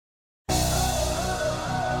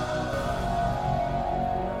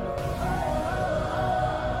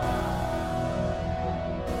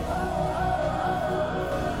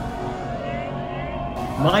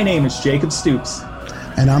My name is Jacob Stoops.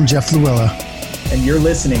 And I'm Jeff Luella. And you're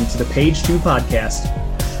listening to the Page 2 podcast.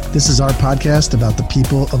 This is our podcast about the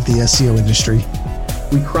people of the SEO industry.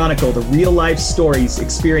 We chronicle the real-life stories,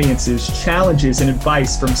 experiences, challenges, and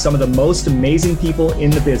advice from some of the most amazing people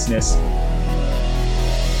in the business.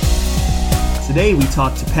 Today, we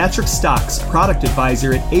talk to Patrick Stox, product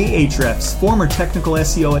advisor at Ahrefs, former technical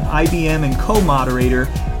SEO at IBM and co-moderator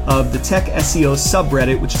of the Tech SEO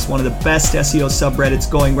subreddit, which is one of the best SEO subreddits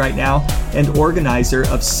going right now, and organizer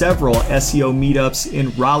of several SEO meetups in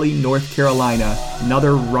Raleigh, North Carolina.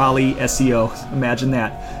 Another Raleigh SEO, imagine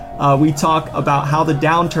that. We talk about how the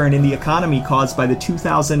downturn in the economy caused by the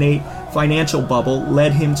 2008 financial bubble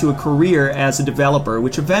led him to a career as a developer,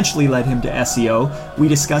 which eventually led him to SEO. We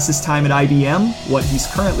discuss his time at IBM, what he's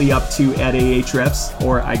currently up to at Ahrefs,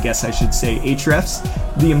 or I guess I should say Ahrefs,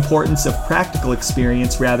 the importance of practical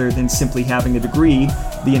experience rather than simply having a degree,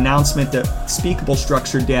 the announcement that speakable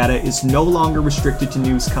structured data is no longer restricted to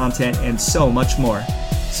news content, and so much more.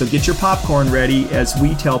 So get your popcorn ready as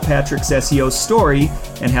we tell Patrick's SEO story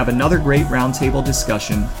and have another great roundtable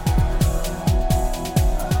discussion.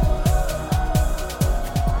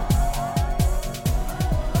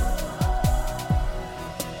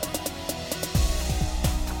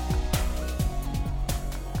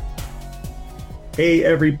 Hey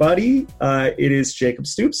everybody, it is Jacob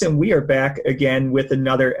Stoops, and we are back again with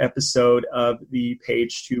another episode of the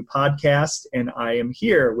Page 2 podcast, and I am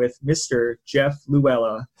here with Mr. Jeff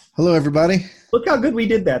Luella. Hello everybody. Look how good we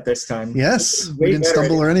did that this time. Yes, we didn't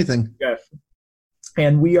stumble or anything. Jeff.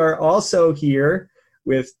 And we are also here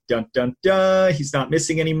with he's not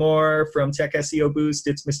missing anymore from Tech SEO Boost.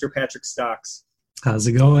 It's Mr. Patrick Stox. How's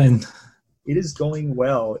it going? It is going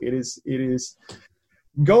well. It is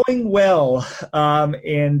going well,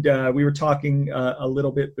 and we were talking a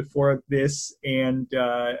little bit before this, and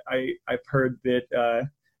I've heard that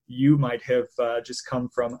you might have just come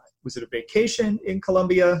from, was it a vacation in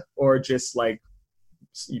Colombia or just like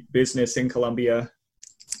business in Colombia?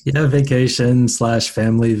 Yeah, vacation /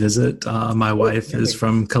 family visit. My wife is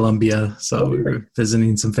from Colombia, so we were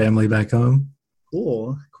visiting some family back home.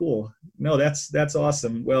 Cool. No, that's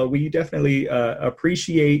awesome. Well, we definitely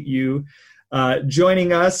appreciate you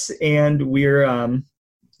joining us, and we're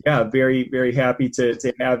very, very happy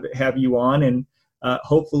to have you on and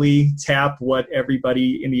hopefully tap what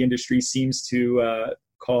everybody in the industry seems to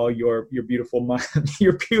call your beautiful mind.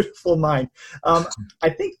 Your beautiful mind. I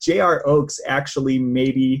think J.R. Oakes actually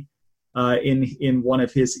maybe in one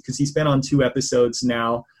of his, because he's been on 2 episodes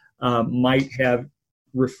now, might have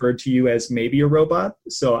referred to you as maybe a robot.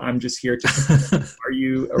 So I'm just here to are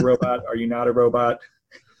you a robot? Are you not a robot?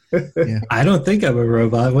 Yeah. I don't think I'm a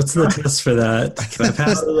robot. What's the test for that? Can I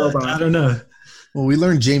pass that? I don't know. Well, we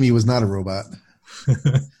learned Jamie was not a robot.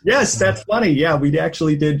 Yes, that's funny. Yeah, we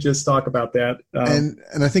actually did just talk about that. And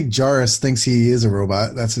I think Jarvis thinks he is a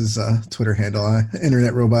robot. That's his Twitter handle,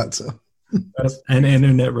 internet robot. So an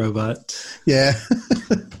internet robot. Yeah.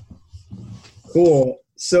 Cool.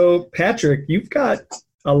 So, Patrick, you've got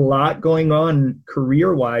a lot going on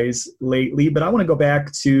career-wise lately, but I want to go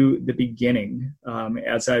back to the beginning.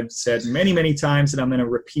 As I've said many, many times, and I'm going to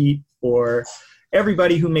repeat for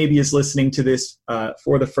everybody who maybe is listening to this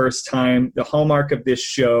for the first time, the hallmark of this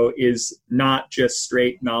show is not just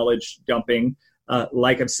straight knowledge dumping.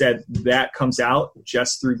 Like I've said, that comes out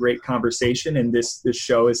just through great conversation, and this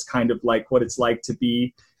show is kind of like what it's like to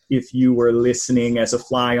be if you were listening as a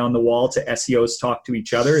fly on the wall to SEOs talk to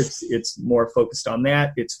each other. It's more focused on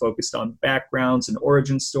that. It's focused on backgrounds and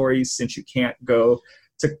origin stories. Since you can't go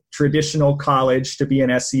to traditional college to be an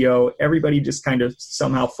SEO, everybody just kind of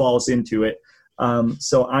somehow falls into it.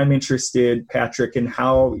 So I'm interested, Patrick, in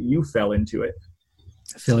how you fell into it.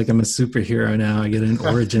 I feel like I'm a superhero now. I get an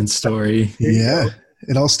origin story. Yeah.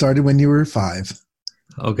 It all started when you were 5.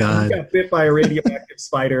 Oh, God. You got bit by a radioactive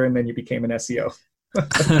spider, and then you became an SEO.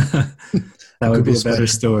 That would be a better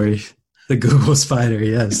story. The Google spider,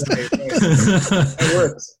 yes. Right. That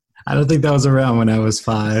works. I don't think that was around when I was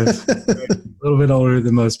 5. A little bit older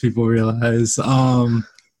than most people realize. Oh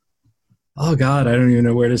God, I don't even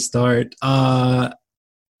know where to start. I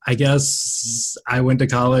guess I went to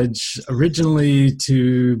college originally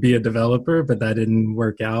to be a developer, but that didn't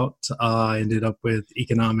work out. I ended up with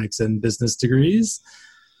economics and business degrees.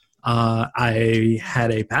 I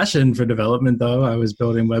had a passion for development, though. I was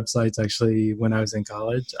building websites actually when I was in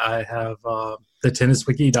college. I have the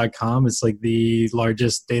tenniswiki.com. It's like the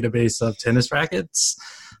largest database of tennis rackets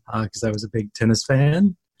because I was a big tennis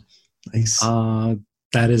fan. Nice.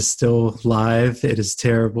 That is still live. It is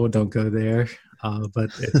terrible. Don't go there.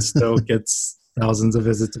 But it still gets thousands of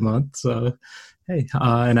visits a month. So Hey,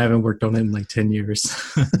 and I haven't worked on it in like 10 years.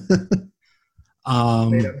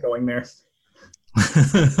 Made up going there.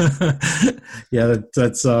 Yeah,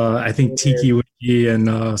 that's I think Tiki Wiki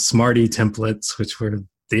and Smarty templates, which were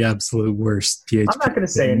the absolute worst PHP. I'm not going to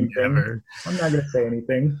say anything. Ever. I'm not going to say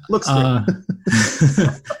anything. Looks good.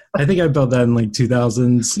 I think I built that in like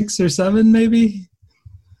 2006 or 7, maybe.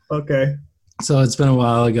 Okay. So it's been a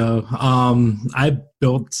while ago. I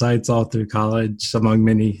built sites all through college, among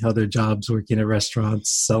many other jobs, working at restaurants,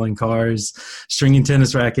 selling cars, stringing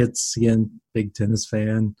tennis rackets. Again, big tennis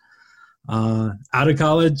fan. Out of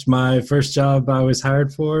college, my first job I was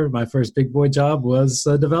hired for, my first big boy job, was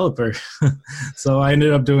a developer. So I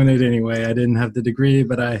ended up doing it anyway. I didn't have the degree,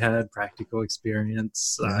 but I had practical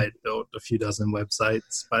experience. I built a few dozen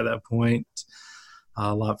websites by that point,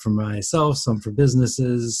 a lot for myself, some for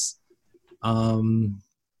businesses.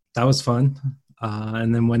 That was fun.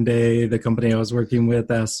 And then one day the company I was working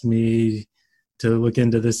with asked me to look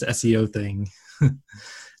into this SEO thing.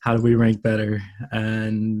 How do we rank better?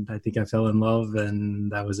 And I think I fell in love,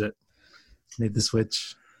 and that was it. Made the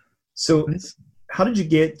switch. So how did you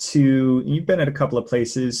get to, you've been at a couple of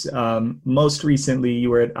places. Most recently you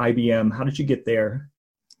were at IBM. How did you get there?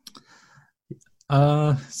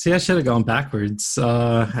 See, I should have gone backwards,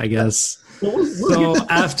 I guess. So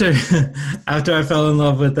after I fell in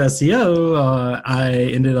love with SEO, I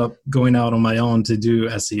ended up going out on my own to do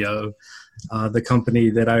SEO. The company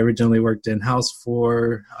that I originally worked in-house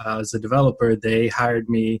for as a developer, they hired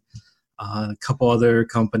me. A couple other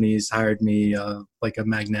companies hired me, like a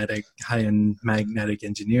high-end magnetic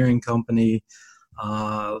engineering company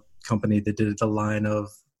that did a line of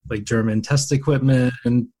like German test equipment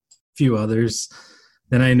and a few others.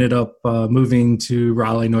 Then I ended up moving to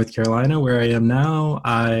Raleigh, North Carolina, where I am now.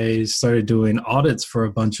 I started doing audits for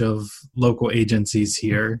a bunch of local agencies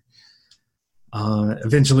here.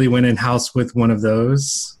 Eventually went in-house with one of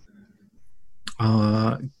those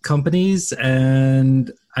companies,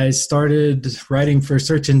 and I started writing for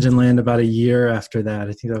Search Engine Land about a year after that.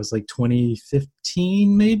 I think that was like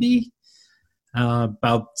 2015, maybe.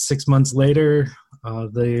 About 6 months later,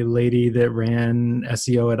 the lady that ran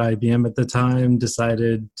SEO at IBM at the time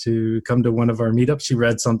decided to come to one of our meetups. She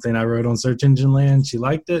read something I wrote on Search Engine Land. She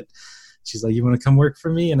liked it. She's like, "You want to come work for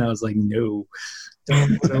me?" And I was like, "No,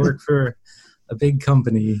 don't want to work for a big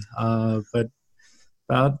company." But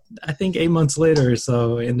about, I think 8 months later or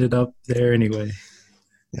so, ended up there anyway.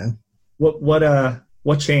 Yeah.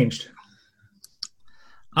 What changed?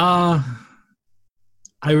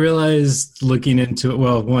 I realized looking into it,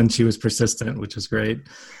 well, one, she was persistent, which was great.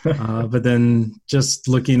 But then just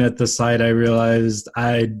looking at the site, I realized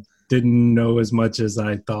I didn't know as much as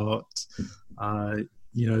I thought.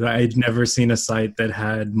 I'd never seen a site that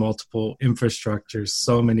had multiple infrastructures,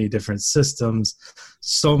 so many different systems,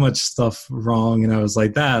 so much stuff wrong. And I was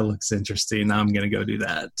like, that looks interesting. Now I'm going to go do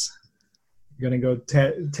that. You're going to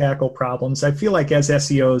go tackle problems. I feel like as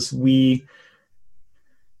SEOs, we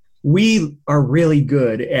are really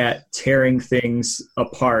good at tearing things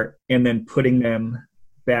apart and then putting them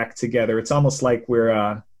back together. It's almost like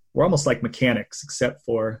we're almost like mechanics, except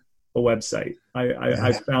for a website.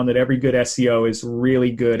 I've found that every good SEO is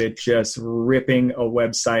really good at just ripping a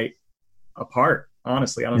website apart.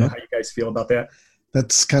 Honestly, I don't know how you guys feel about that.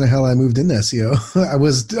 That's kind of how I moved into SEO. I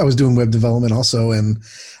was doing web development also, and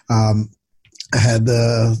I had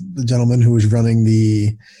the gentleman who was running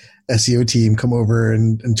the SEO team come over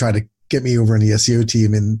and try to get me over in the SEO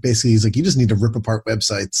team. And basically he's like, "You just need to rip apart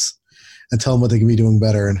websites and tell them what they can be doing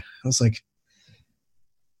better." And I was like,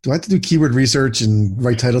 "Do I have to do keyword research and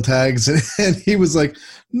write title tags?" And he was like,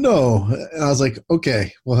 "No." And I was like,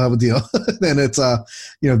 "Okay, we'll have a deal." And it's,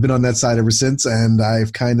 been on that side ever since. And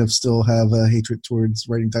I've kind of still have a hatred towards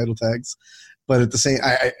writing title tags, but at the same,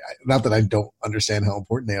 I not that I don't understand how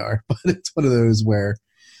important they are, but it's one of those where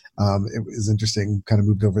it was interesting, kind of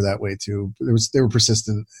moved over that way too. They were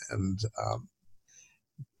persistent, and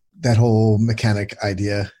that whole mechanic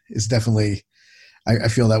idea is definitely, I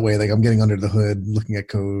feel that way. Like I'm getting under the hood, looking at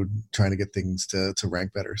code, trying to get things to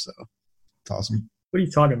rank better. So it's awesome. What are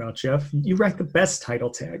you talking about, Jeff? You write the best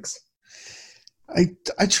title tags.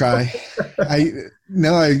 I try.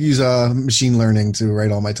 Now I use machine learning to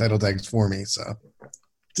write all my title tags for me. So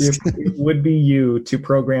it would be you to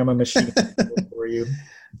program a machine for you.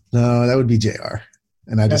 No, that would be JR,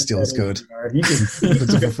 and I just steal his code. He just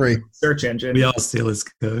puts it for free. Search engine. We all steal his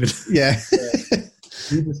code. Yeah.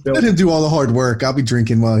 Let him do all the hard work. I'll be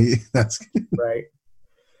drinking while that's right.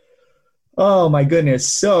 Oh my goodness.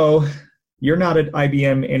 So you're not at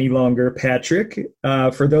IBM any longer, Patrick.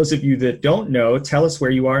 For those of you that don't know, tell us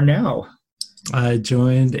where you are now. I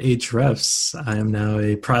joined Ahrefs. I am now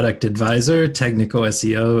a product advisor, technical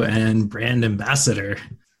SEO, and brand ambassador.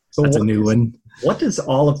 So that's a new one. What does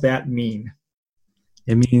all of that mean?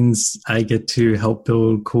 It means I get to help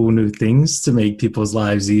build cool new things to make people's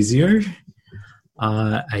lives easier.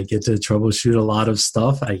 I get to troubleshoot a lot of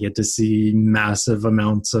stuff. I get to see massive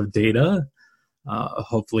amounts of data.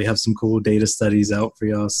 Hopefully have some cool data studies out for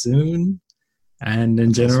y'all soon. And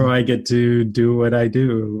in general, I get to do what I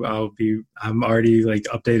do. I'm already like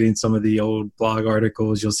updating some of the old blog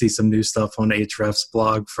articles. You'll see some new stuff on Ahrefs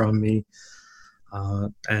blog from me.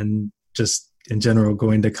 And just in general,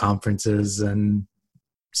 going to conferences and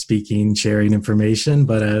speaking, sharing information,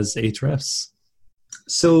 but as Ahrefs.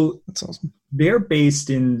 So that's awesome. They're based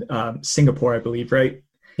in Singapore, I believe, right?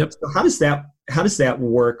 Yep. So how does that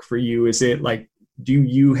work for you? Is it like, do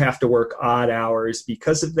you have to work odd hours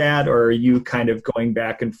because of that, or are you kind of going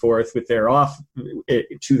back and forth with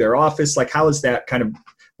to their office? Like, how is that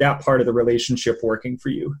part of the relationship working for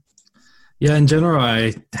you? Yeah, in general,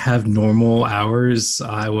 I have normal hours.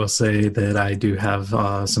 I will say that I do have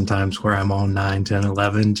some times where I'm on 9, 10,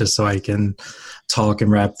 11, just so I can talk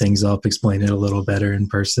and wrap things up, explain it a little better in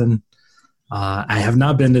person. I have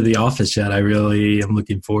not been to the office yet. I really am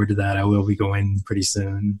looking forward to that. I will be going pretty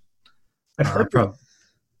soon. I've heard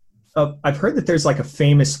that there's like a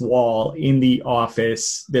famous wall in the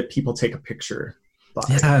office that people take a picture by.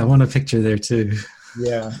 Yeah, I want a picture there too.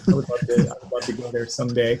 Yeah, I would love to go there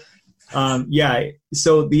someday.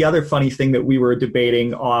 So the other funny thing that we were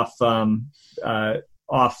debating offline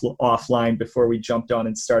before we jumped on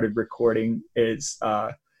and started recording is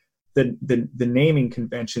the naming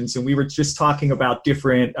conventions, and we were just talking about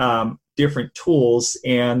different tools,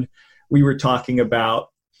 and we were talking about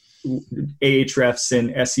Ahrefs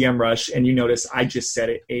and SEMrush, and you notice I just said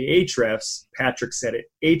it Ahrefs, Patrick said it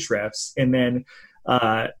Ahrefs, and then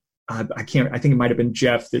I think it might have been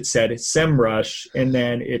Jeff that said SEMrush, and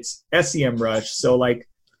then it's SEMrush. So like,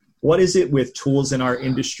 what is it with tools in our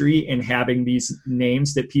industry and having these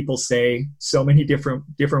names that people say so many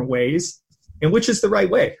different ways, and which is the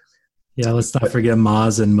right way? Yeah, let's not forget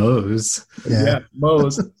Moz and Moz. Yeah,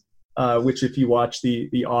 Moz, which if you watch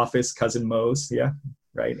the Office, Cousin Moz, yeah,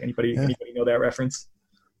 right. Anybody know that reference?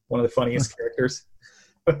 One of the funniest characters.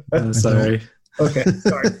 Sorry. Okay,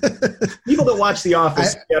 sorry. People that watch The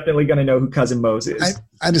Office are definitely going to know who Cousin Moz is.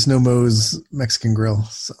 I just know Mo's Mexican Grill.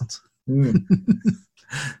 So.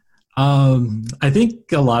 I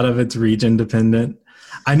think a lot of it's region dependent.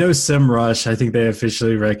 I know SEMrush, I think they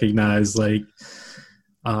officially recognize, like,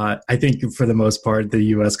 I think for the most part, the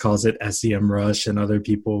US calls it SEMrush and other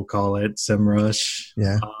people call it SEMrush.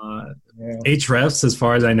 Yeah. Ahrefs, as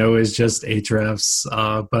far as I know, is just Ahrefs.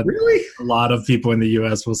 But really? A lot of people in the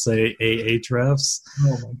US will say Ahrefs.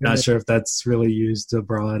 Not sure if that's really used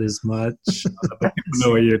abroad as much, but people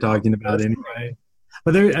know what you're talking about anyway.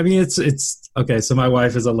 But it's okay. So my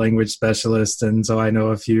wife is a language specialist, and so I know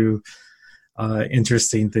a few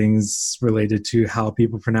interesting things related to how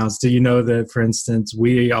people pronounce. Do you know that, for instance,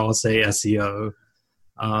 we all say SEO,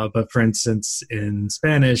 but for instance, in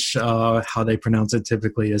Spanish, how they pronounce it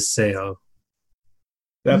typically is SEO.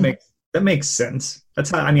 That makes sense.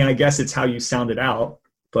 That's how, I guess it's how you sound it out,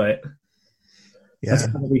 but that's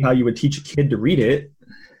probably how you would teach a kid to read it.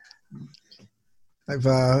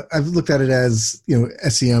 I've looked at it as,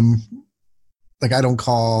 SEM. Like, I don't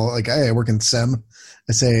call, like, I work in SEM.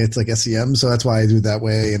 I say it's like SEM, so that's why I do it that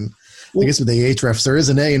way. And I guess with the Ahrefs, there is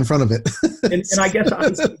an A in front of it. and I guess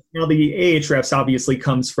now the Ahrefs obviously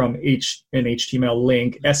comes from an HTML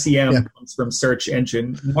link. SEM comes from search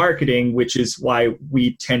engine marketing, which is why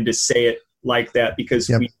we tend to say it like that, because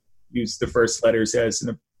we use the first letters as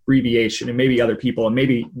an abbreviation, and maybe other people, and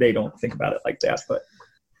maybe they don't think about it like that. But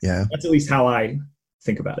that's at least how I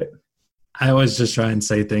think about it. I always just try and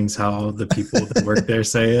say things how the people that work there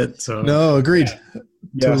say it. So no, agreed.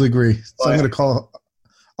 Totally agree. So I'll call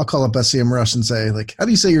up SEMrush and say, like, how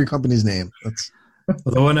do you say your company's name?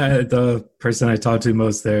 The person I talk to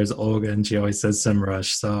most there is Olga, and she always says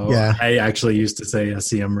SEMrush. So I actually used to say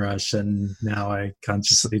SEMrush, and now I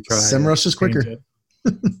consciously try. SEMrush is quicker.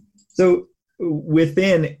 So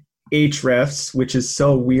within Ahrefs, which is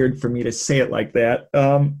so weird for me to say it like that,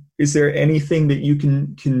 is there anything that you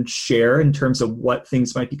can share in terms of what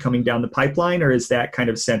things might be coming down the pipeline, or is that kind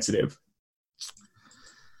of sensitive?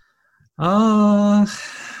 I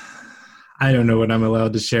don't know what I'm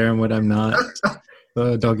allowed to share and what I'm not.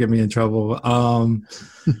 So don't get me in trouble. I'm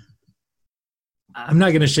not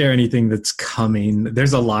going to share anything that's coming.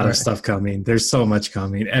 There's a lot of stuff coming. There's so much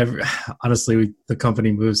coming. Honestly, the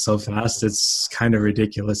company moves so fast. It's kind of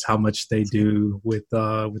ridiculous how much they do with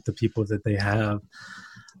the people that they have.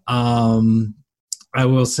 I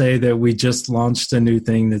will say that we just launched a new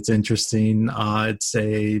thing that's interesting. It's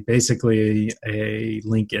basically a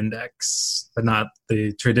link index, but not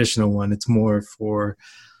the traditional one. It's more for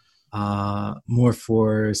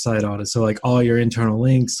site audit. So like all your internal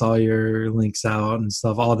links, all your links out and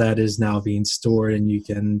stuff, all that is now being stored and you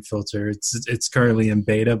can filter. It's currently in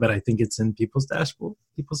beta, but I think it's in people's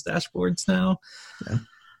dashboards now. Yeah.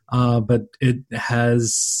 But it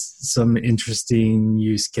has some interesting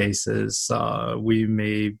use cases. We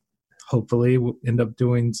may hopefully end up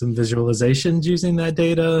doing some visualizations using that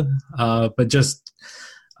data. But just,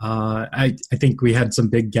 I think we had some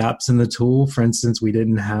big gaps in the tool. For instance, we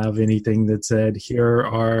didn't have anything that said,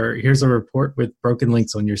 here's a report with broken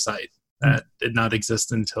links on your site. That did not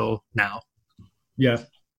exist until now. Yeah.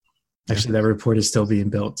 Actually, that report is still being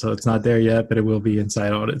built, so it's not there yet, but it will be in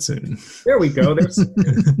Site Audit soon. There we go.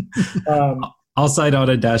 All Site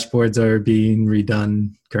Audit dashboards are being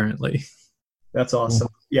redone currently. That's awesome.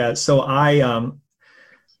 Yeah. So I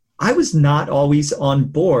was not always on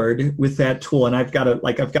board with that tool, and I've got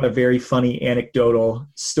a very funny anecdotal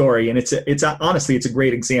story, and honestly it's a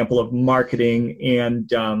great example of marketing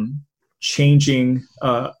and changing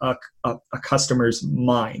a customer's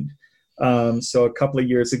mind. So a couple of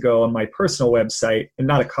years ago on my personal website, and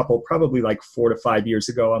not a couple, probably like 4 to 5 years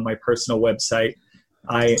ago on my personal website,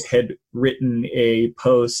 I had written a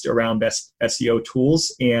post around best SEO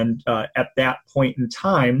tools. And at that point in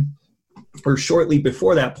time, or shortly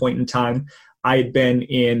before that point in time, I had been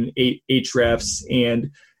in Ahrefs.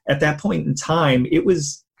 And at that point in time, it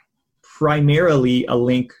was primarily a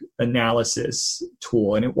link analysis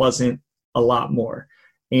tool, and it wasn't a lot more.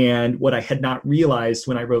 And what I had not realized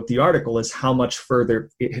when I wrote the article is how much further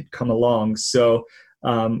it had come along. So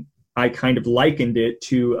I kind of likened it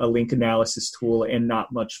to a link analysis tool and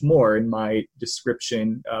not much more in my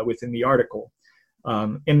description within the article.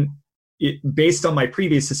 Based on my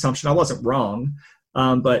previous assumption, I wasn't wrong.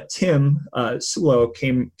 But Tim Sulo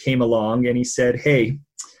came along and he said, "Hey,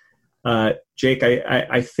 Jake,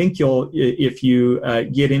 I think if you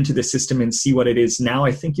get into the system and see what it is now,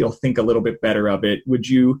 I think you'll think a little bit better of it. Would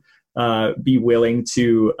you be willing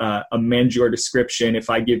to amend your description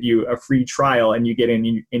if I give you a free trial and you get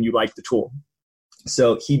in and you like the tool?"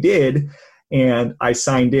 So he did, and I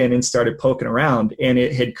signed in and started poking around, and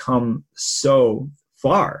it had come so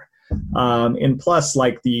far. And plus,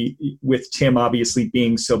 with Tim obviously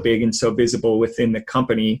being so big and so visible within the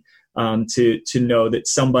company, to know that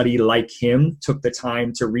somebody like him took the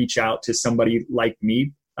time to reach out to somebody like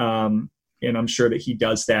me, and I'm sure that he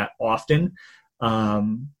does that often.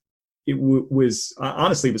 It was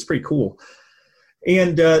pretty cool.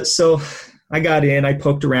 And so I got in, I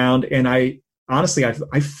poked around, and I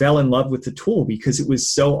fell in love with the tool because it was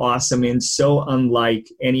so awesome and so unlike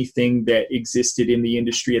anything that existed in the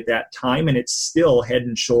industry at that time. And it's still head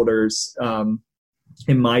and shoulders,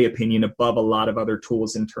 in my opinion, above a lot of other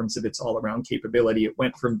tools in terms of its all-around capability. It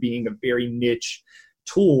went from being a very niche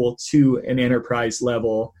tool to an enterprise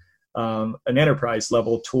level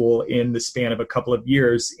tool in the span of a couple of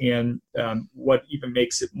years. And what even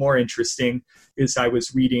makes it more interesting is I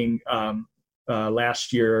was reading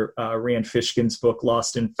last year Rand Fishkin's book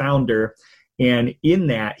Lost and Founder, and in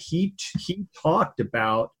that he talked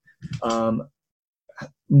about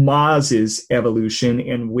Moz's evolution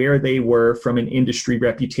and where they were from an industry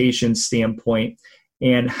reputation standpoint,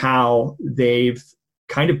 and how they've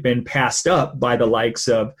kind of been passed up by the likes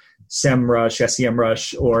of SEMrush,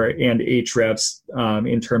 SEMrush, and Ahrefs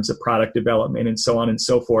in terms of product development and so on and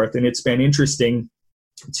so forth. And it's been interesting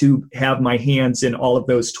to have my hands in all of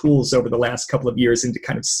those tools over the last couple of years and to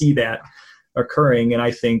kind of see that occurring. And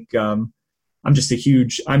I think I'm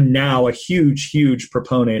now a huge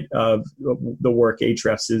proponent of the work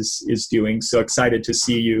Ahrefs is doing. So excited to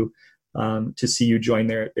see you join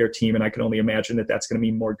their team. And I can only imagine that that's going to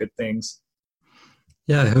mean more good things.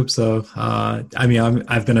 Yeah, I hope so.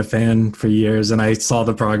 I've been a fan for years, and I saw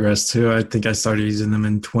the progress too. I think I started using them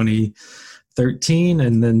in 2013,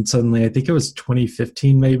 and then suddenly, I think it was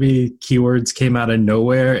 2015 maybe, keywords came out of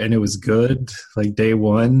nowhere, and it was good. Like day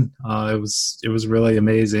one, it was really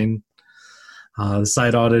amazing. The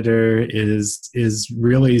site auditor is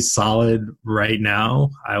really solid right now.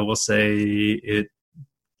 I will say it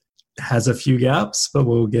has a few gaps, but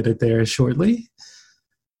we'll get it there shortly.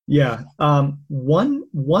 Yeah.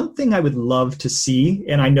 One thing I would love to see,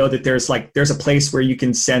 and I know that there's a place where you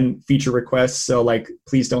can send feature requests. So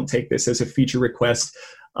please don't take this as a feature request.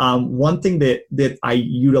 One thing that I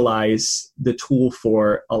utilize the tool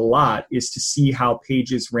for a lot is to see how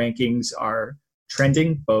pages rankings are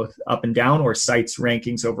trending, both up and down, or sites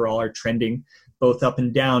rankings overall are trending. both up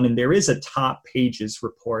and down. And there is a top pages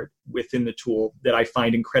report within the tool that I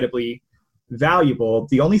find incredibly valuable.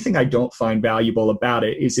 The only thing I don't find valuable about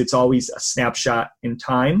it is it's always a snapshot in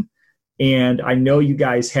time. And I know you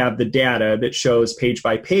guys have the data that shows page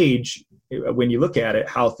by page when you look at it,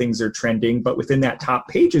 how things are trending. But within that top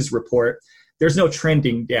pages report, there's no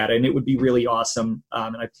trending data. And it would be really awesome.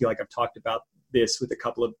 And I feel like I've talked about this with a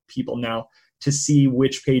couple of people now, to see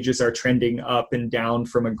which pages are trending up and down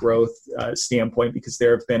from a growth standpoint, because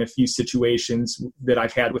there have been a few situations that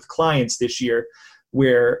I've had with clients this year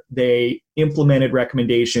where they implemented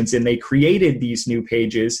recommendations and they created these new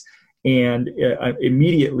pages, and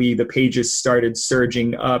immediately the pages started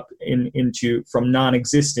surging up into from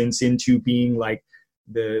non-existence into being like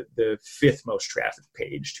the fifth most trafficked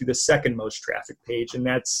page to the second most trafficked page. And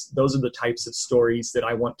those are the types of stories that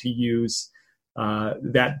I want to use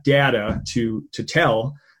that data to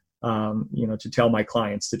tell, to tell my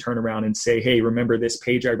clients, to turn around and say, hey, remember this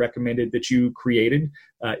page I recommended that you created?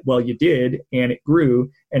 Well, you did, and it grew,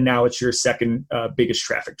 and now it's your second biggest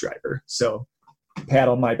traffic driver. So pat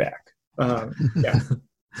on my back. Yeah.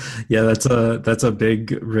 Yeah, that's a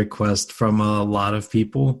big request from a lot of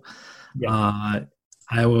people. Yeah.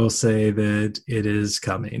 I will say that it is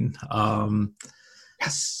coming.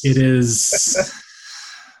 Yes. It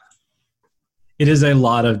is a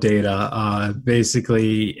lot of data.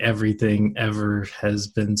 Basically, everything ever has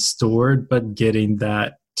been stored, but getting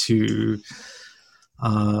that to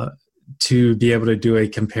be able to do a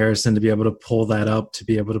comparison, to be able to pull that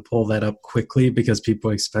up quickly, because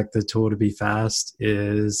people expect the tool to be fast,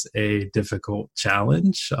 is a difficult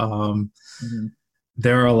challenge.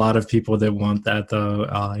 There are a lot of people that want that, though,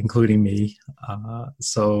 including me.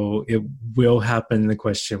 So it will happen. The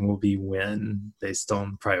question will be when, based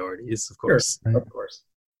on priorities, of course. Sure. Of course.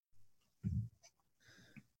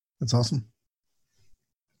 That's awesome.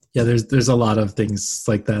 Yeah, there's a lot of things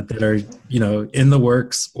like that are, in the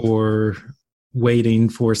works or waiting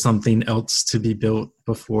for something else to be built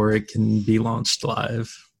before it can be launched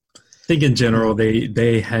live. I think in general,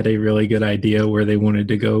 they had a really good idea where they wanted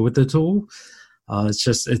to go with the tool.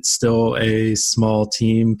 It's still a small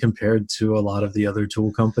team compared to a lot of the other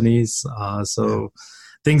tool companies. So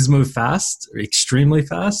things move fast, extremely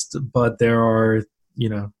fast, but there are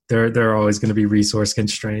always going to be resource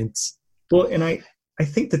constraints. Well, and I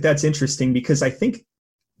think that's interesting, because I think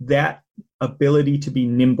that ability to be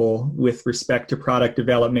nimble with respect to product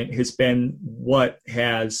development has been what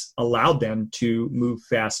has allowed them to move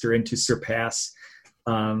faster and to surpass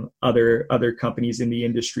other companies in the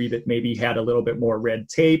industry that maybe had a little bit more red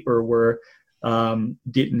tape or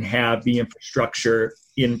didn't have the infrastructure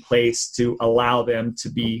in place to allow them to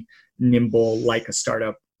be nimble like a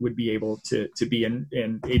startup would be able to be. And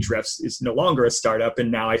Ahrefs is no longer a startup.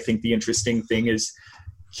 And now I think the interesting thing is,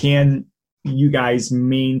 can you guys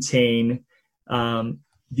maintain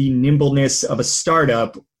the nimbleness of a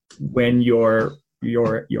startup when your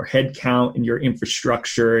head count and your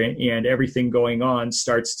infrastructure and everything going on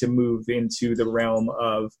starts to move into the realm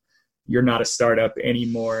of you're not a startup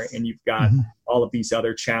anymore, and you've got all of these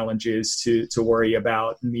other challenges to worry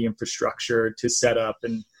about, and the infrastructure to set up.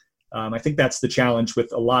 And I think that's the challenge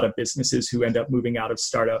with a lot of businesses who end up moving out of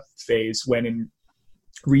startup phase, when in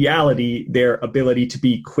reality, their ability to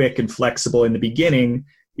be quick and flexible in the beginning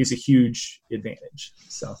is a huge advantage.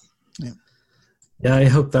 So, yeah, I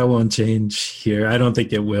hope that won't change here. I don't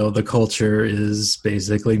think it will. The culture is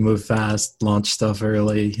basically move fast, launch stuff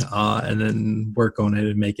early, and then work on it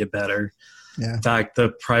and make it better. Yeah. In fact, the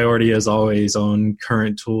priority is always on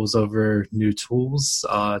current tools over new tools,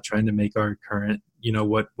 trying to make our current,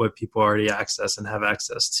 what people already access and have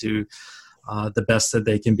access to, the best that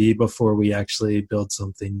they can be before we actually build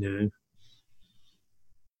something new.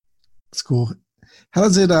 That's cool. How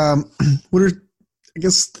does it, I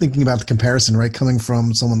guess thinking about the comparison, right, coming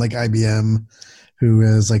from someone like IBM, who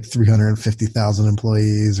has like 350,000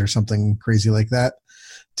 employees or something crazy like that,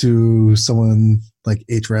 to someone like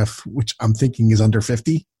Ahrefs, which I'm thinking is under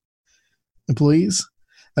 50 employees.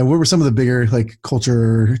 And what were some of the bigger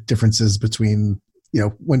culture differences between,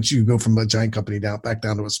 once you go from a giant company back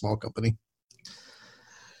down to a small company?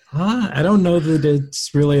 I don't know that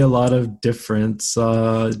it's really a lot of difference.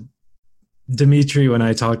 Dimitri, when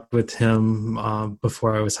I talked with him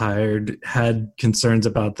before I was hired, had concerns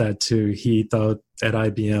about that too. He thought at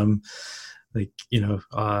IBM,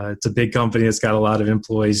 it's a big company. It's got a lot of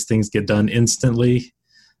employees. Things get done instantly.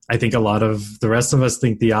 I think a lot of the rest of us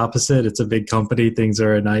think the opposite. It's a big company. Things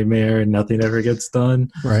are a nightmare and nothing ever gets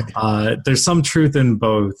done. Right. There's some truth in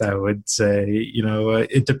both, I would say.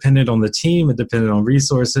 It depended on the team. It depended on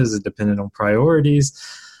resources. It depended on priorities.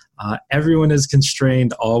 Everyone is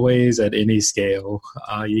constrained always at any scale.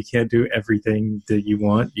 You can't do everything that you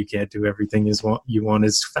want. You can't do everything you want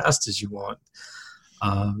as fast as you want.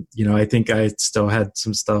 I think I still had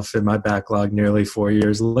some stuff in my backlog nearly 4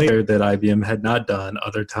 years later that IBM had not done.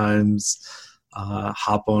 Other times,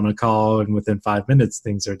 hop on a call and within 5 minutes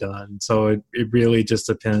things are done. So it really just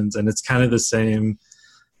depends. And it's kind of the same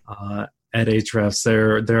at Ahrefs.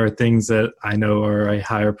 There are things that I know are a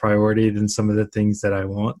higher priority than some of the things that I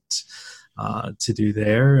want to do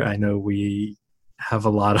there. I know we have a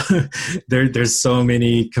lot of there's so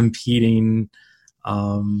many competing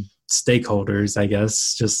stakeholders, I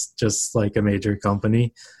guess, just like a major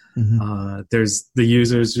company. Mm-hmm. There's the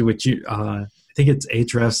users, which I think it's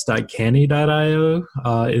ahrefs.canny.io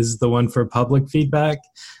is the one for public feedback.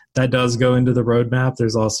 That does go into the roadmap.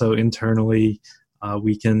 There's also internally,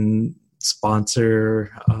 we can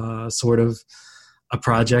sponsor sort of a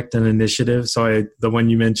project, an initiative. So the one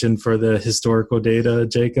you mentioned for the historical data,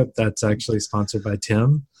 Jacob, that's actually sponsored by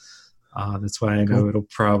Tim. That's why I know it'll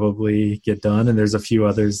probably get done. And there's a few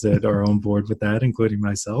others that are on board with that, including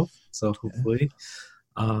myself. So hopefully,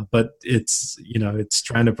 but it's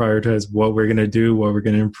trying to prioritize what we're going to do, what we're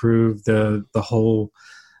going to improve, the whole,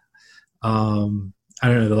 I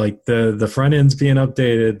don't know, like the front end's being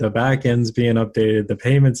updated, the back end's being updated, the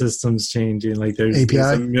payment system's changing. Like there's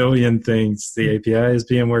a million things. The API is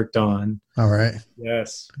being worked on. All right.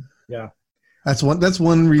 Yes. Yeah. That's one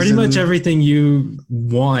reason. Pretty much everything you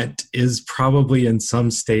want is probably in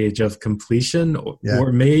some stage of completion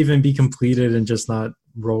or may even be completed and just not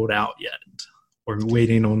rolled out yet or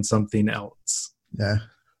waiting on something else. Yeah.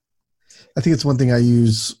 I think it's one thing I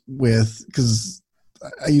use because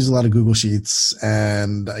I use a lot of Google Sheets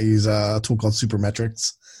and I use a tool called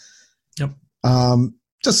Supermetrics. Yep.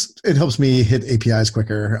 Just it helps me hit APIs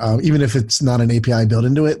quicker. Even if it's not an API built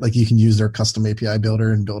into it, like you can use their custom API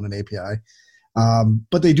builder and build an API.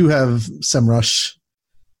 But they do have SEMrush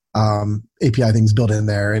API things built in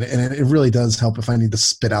there. And it really does help if I need to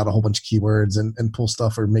spit out a whole bunch of keywords and pull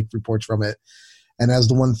stuff or make reports from it. And as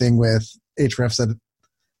the one thing with Ahrefs that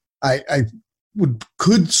I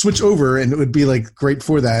could switch over and it would be like great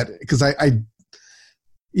for that because I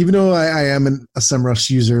even though I am a SEMrush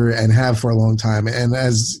user and have for a long time, and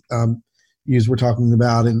as you were talking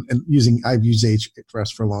about and I've used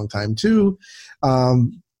Ahrefs for a long time too.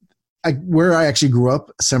 Where I actually grew up,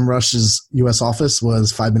 SEMrush's U.S. office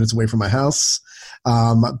was 5 minutes away from my house.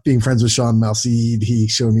 Being friends with Sean Malseed, he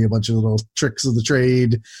showed me a bunch of little tricks of the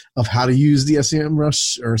trade of how to use the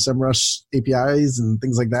SEMrush or SEMrush APIs and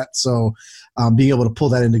things like that. So being able to pull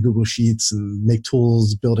that into Google Sheets and make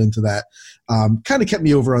tools built into that kind of kept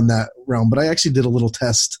me over on that realm. But I actually did a little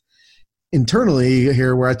test internally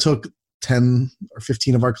here where I took 10 or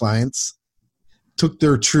 15 of our clients, took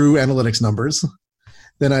their true analytics numbers,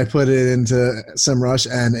 then I put it into SEMrush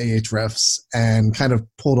and Ahrefs and kind of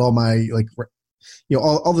pulled all my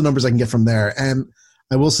all the numbers I can get from there. And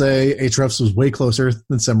I will say Ahrefs was way closer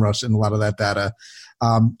than SEMrush in a lot of that data.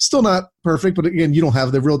 Still not perfect, but again, you don't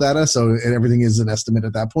have the real data, so everything is an estimate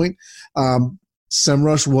at that point.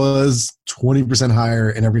 SEMrush was 20%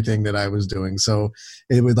 higher in everything that I was doing. So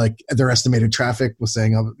it would their estimated traffic was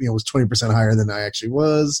saying it was 20% higher than I actually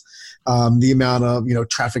was. The amount of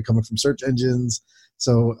traffic coming from search engines.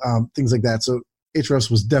 So things like that. So Ahrefs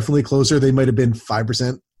was definitely closer. They might have been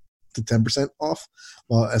 5% to 10% off,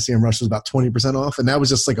 while SEMrush was about 20% off. And that was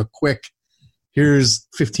just like a quick, here's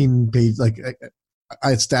 15 page,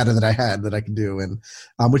 it's data that I had that I could do. And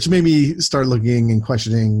which made me start looking and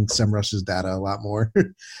questioning SEMrush's data a lot more.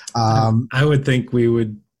 I would think we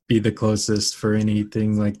would be the closest for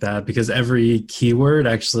anything like that because every keyword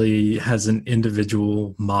actually has an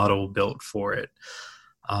individual model built for it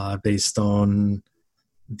based on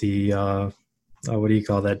the what do you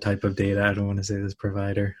call that type of data? I don't want to say this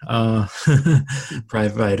providers,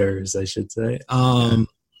 I should say.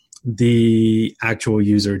 The actual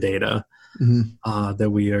user data that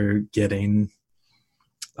we are getting.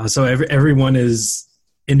 So everyone is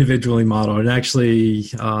individually modeled. And actually,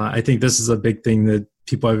 I think this is a big thing that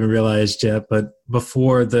people haven't realized yet, but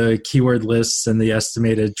before the keyword lists and the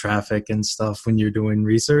estimated traffic and stuff when you're doing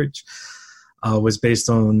research, was based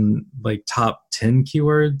on top 10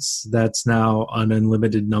 keywords. That's now an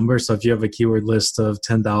unlimited number. So if you have a keyword list of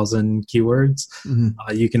 10,000 keywords,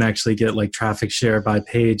 you can actually get traffic share by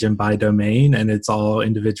page and by domain, and it's all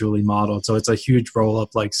individually modeled. So it's a huge roll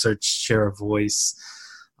up search share of voice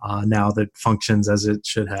now that functions as it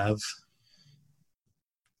should have.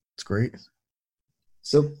 It's great.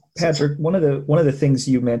 So Patrick, one of the things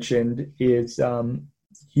you mentioned is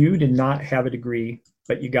you did not have a degree,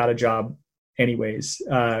 but you got a job anyways,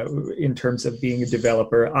 in terms of being a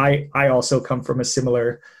developer. I also come from a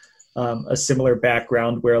similar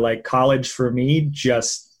background where like college for me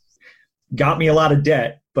just got me a lot of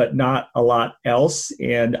debt, but not a lot else.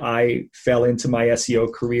 And I fell into my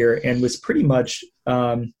SEO career and was pretty much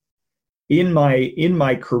in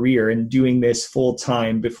my career and doing this full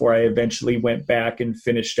time before I eventually went back and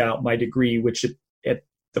finished out my degree, which at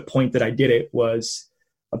the point that I did it was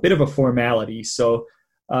a bit of a formality. So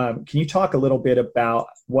can you talk a little bit about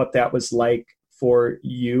what that was like for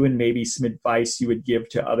you and maybe some advice you would give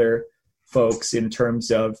to other folks in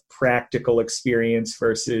terms of practical experience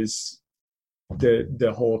versus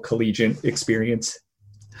the whole collegiate experience?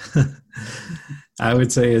 I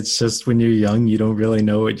would say it's just when you're young, you don't really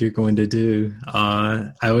know what you're going to do.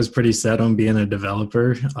 I was pretty set on being a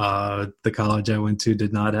developer. The college I went to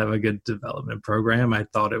did not have a good development program. I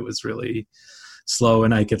thought it was really slow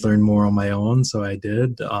and I could learn more on my own, so I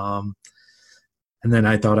did. And then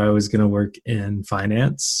I thought I was going to work in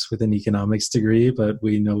finance with an economics degree, but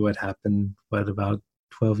we know what happened, about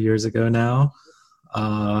 12 years ago now.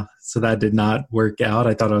 So that did not work out.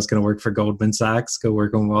 I thought I was going to work for Goldman Sachs, go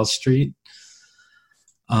work on Wall Street.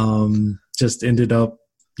 Just ended up,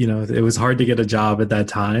 it was hard to get a job at that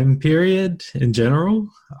time period in general.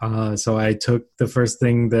 So I took the first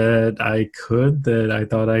thing that I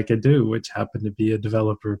thought I could do, which happened to be a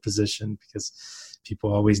developer position because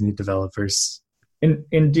people always need developers.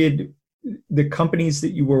 And did the companies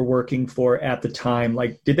that you were working for at the time,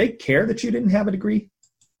 did they care that you didn't have a degree?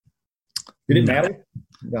 Did it matter?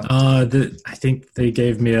 No. I think they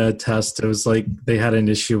gave me a test. It was like they had an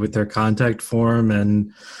issue with their contact form,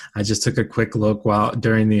 and I just took a quick look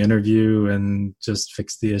during the interview and just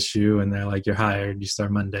fixed the issue. And they're like, "You're hired. You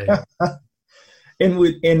start Monday."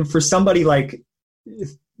 And for somebody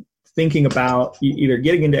thinking about either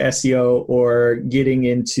getting into SEO or getting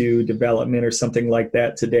into development or something like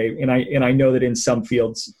that today, and I know that in some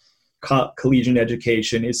fields, collegiate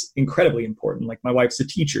education is incredibly important. Like my wife's a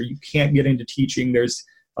teacher. You can't get into teaching. There's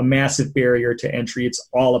a massive barrier to entry. It's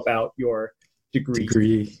all about your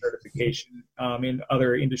degree. Certification. In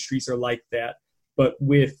other industries are like that. But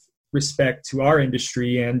with respect to our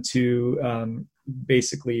industry and to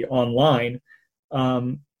basically online,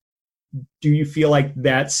 do you feel like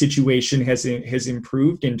that situation has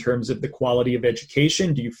improved in terms of the quality of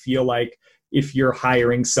education? Do you feel like if you're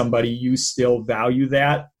hiring somebody, you still value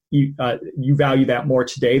that? You value that more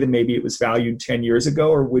today than maybe it was valued 10 years ago?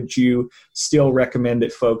 Or would you still recommend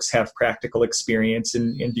that folks have practical experience,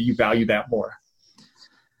 and do you value that more?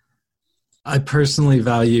 I personally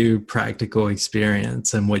value practical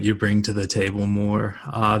experience and what you bring to the table more.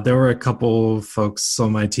 There were a couple folks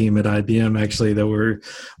on my team at IBM actually that were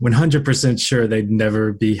 100% sure they'd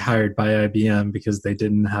never be hired by IBM because they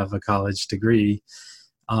didn't have a college degree.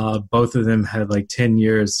 Both of them had 10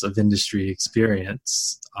 years of industry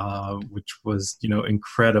experience, which was,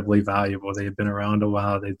 incredibly valuable. They had been around a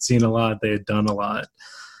while. They'd seen a lot. They had done a lot.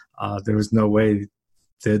 There was no way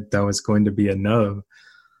that was going to be a no.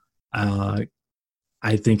 I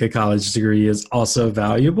think a college degree is also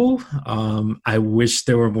valuable. I wish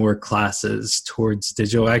there were more classes towards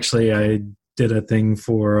digital. Actually, I did a thing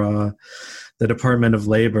for the Department of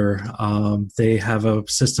Labor. They have a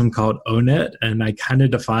system called ONET, and I kind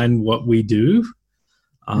of define what we do.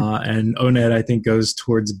 And ONET, I think, goes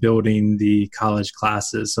towards building the college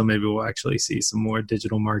classes. So maybe we'll actually see some more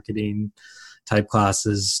digital marketing type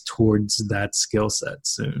classes towards that skill set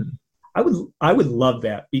soon. I would love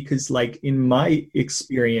that because, in my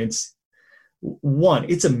experience, one,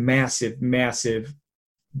 it's a massive, massive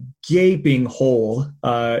gaping hole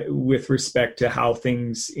with respect to how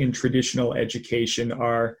things in traditional education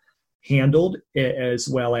are handled, as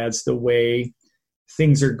well as the way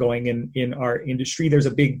things are going in our industry. There's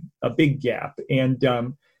a big gap.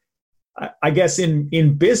 And I guess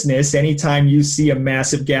in business, anytime you see a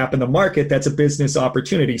massive gap in the market, that's a business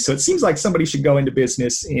opportunity. So it seems like somebody should go into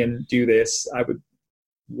business and do this. I would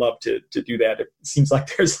love to do that. It seems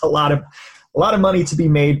like there's a lot of money to be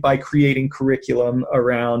made by creating curriculum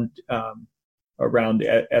around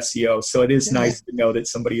SEO. So it is nice to know that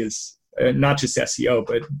somebody is not just SEO,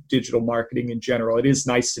 but digital marketing in general. It is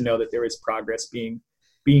nice to know that there is progress being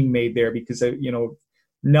made there because,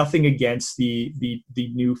 nothing against the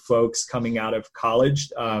new folks coming out of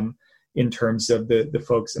college in terms of the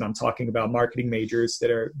folks, and I'm talking about marketing majors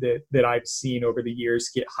that I've seen over the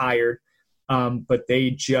years get hired. But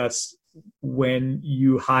they just, when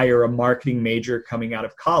you hire a marketing major coming out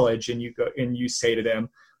of college and you go and you say to them,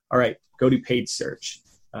 all right, go do paid search,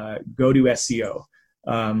 go do SEO,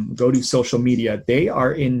 go do social media, they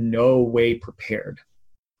are in no way prepared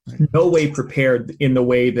in the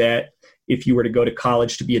way that if you were to go to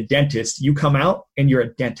college to be a dentist, you come out and you're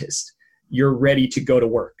a dentist. You're ready to go to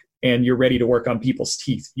work and you're ready to work on people's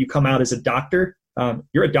teeth. You come out as a doctor,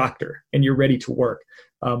 you're a doctor and you're ready to work.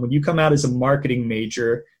 When you come out as a marketing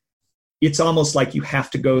major, it's almost like you have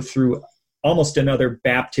to go through almost another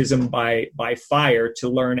baptism by fire to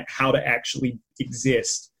learn how to actually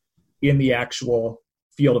exist in the actual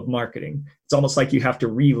field of marketing. It's almost like you have to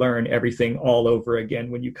relearn everything all over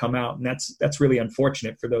again when you come out. And that's really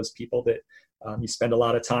unfortunate for those people that you spend a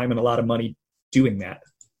lot of time and a lot of money doing that.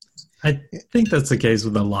 I think that's the case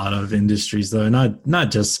with a lot of industries, though,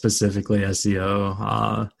 not just specifically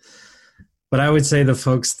SEO. But I would say the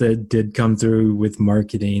folks that did come through with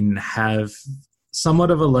marketing have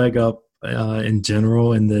somewhat of a leg up in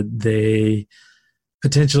general, in that they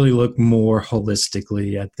potentially look more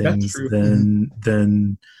holistically at things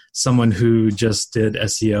than someone who just did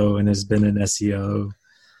SEO and has been in SEO.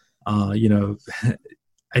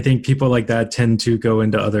 I think people like that tend to go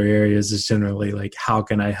into other areas. Is generally like, how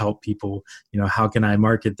can I help people? How can I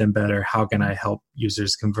market them better? How can I help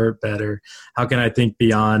users convert better? How can I think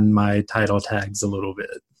beyond my title tags a little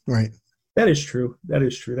bit? Right. That is true.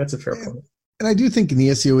 That's a fair point. And I do think in the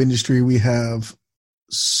SEO industry, we have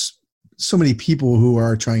so many people who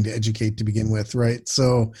are trying to educate to begin with, right?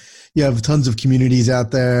 So you have tons of communities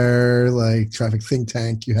out there, like Traffic Think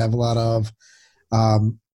Tank. You have a lot of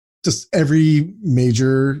just every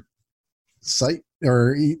major site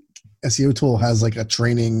or SEO tool has like a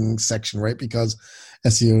training section, right? Because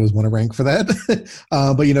SEOs want to rank for that.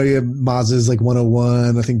 But you have Moz's like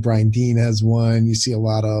 101. I think Brian Dean has one. You see a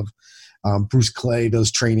lot of Bruce Clay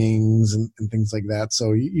does trainings and things like that.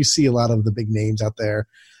 So you see a lot of the big names out there.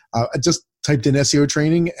 I just typed in SEO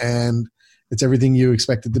training and it's everything you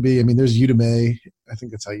expect it to be. I mean, there's Udemy. I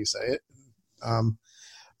think that's how you say it.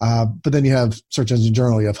 But then you have Search Engine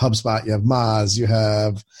Journal, you have HubSpot, you have Moz, you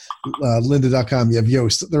have lynda.com, you have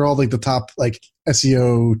Yoast. They're all like the top like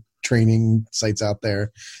SEO training sites out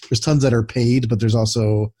there. There's tons that are paid, but there's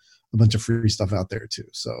also a bunch of free stuff out there too.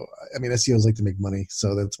 So, I mean, SEOs like to make money.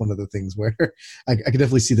 So that's one of the things where I could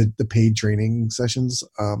definitely see the paid training sessions.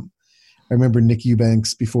 I remember Nick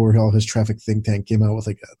Eubanks, before all his Traffic Think Tank, came out with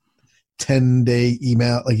like a 10-day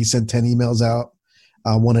email. Like he sent 10 emails out,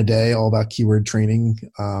 one a day, all about keyword training,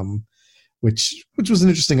 which was an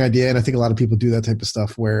interesting idea. And I think a lot of people do that type of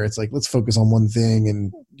stuff where it's like, let's focus on one thing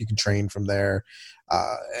and you can train from there.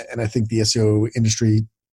 And I think the SEO industry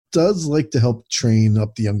does like to help train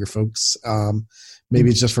up the younger folks. Maybe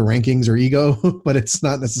it's just for rankings or ego, but it's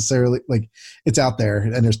not necessarily like it's out there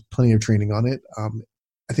and there's plenty of training on it.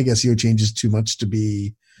 I think SEO changes too much to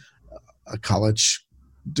be a college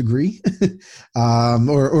degree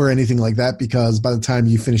or anything like that, because by the time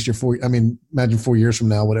you finish your imagine 4 years from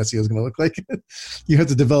now what SEO is going to look like. You have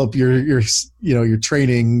to develop your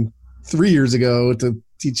training 3 years ago to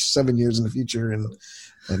teach 7 years in the future, and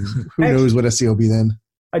who knows what SEO will be then.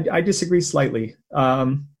 I disagree slightly.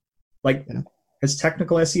 Has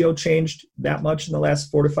technical SEO changed that much in the last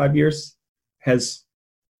 4 to 5 years? Has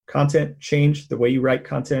content changed? The way you write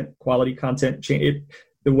content, quality content changed?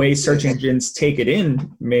 The way search engines take it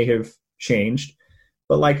in may have changed.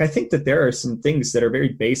 But I think that there are some things that are very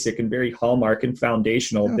basic and very hallmark and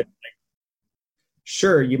foundational that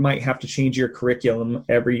sure, you might have to change your curriculum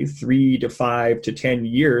every 3 to 5 to 10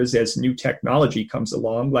 years as new technology comes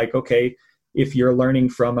along. If you're learning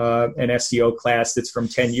from an SEO class that's from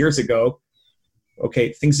 10 years ago,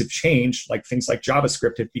 okay, things have changed. Things like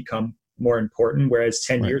JavaScript have become more important, whereas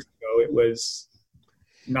 10 years ago it was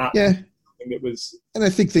not. Yeah. It was, and I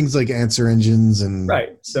think things like answer engines and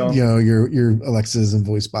so your Alexas and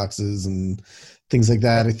voice boxes and things like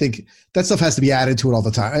that. I think that stuff has to be added to it all the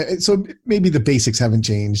time. So maybe the basics haven't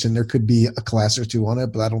changed, and there could be a class or two on it,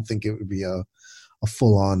 but I don't think it would be a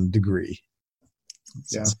full-on degree.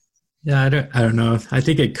 Yeah, I don't know. I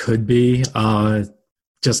think it could be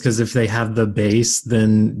just because if they have the base,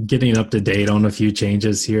 then getting up to date on a few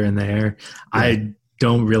changes here and there. Yeah. I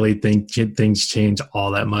don't really think things change all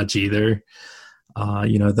that much either.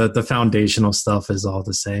 The foundational stuff is all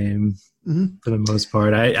the same for the most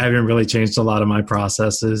part. I haven't really changed a lot of my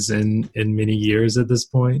processes in many years at this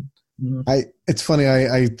point. It's funny.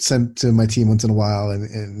 I sent to my team once in a while,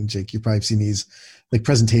 and Jake, you've probably seen these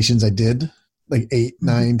presentations I did 8,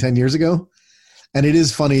 9, 10 years ago. And it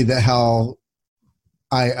is funny that how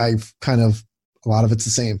I've kind of, a lot of it's the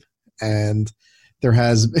same. And there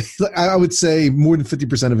has, I would say more than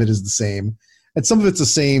 50% of it is the same. And some of it's the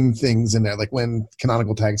same things in there, like when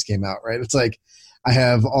canonical tags came out, right? It's like I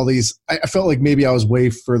have all these, I felt like maybe I was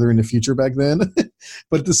way further in the future back then.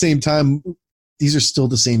 But at the same time, these are still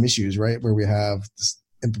the same issues, right? Where we have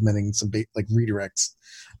implementing some like redirects.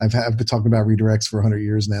 I've been talking about redirects for 100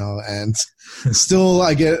 years now, and still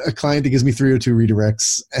I get a client that gives me 302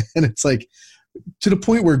 redirects, and it's like to the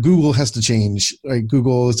point where Google has to change. Like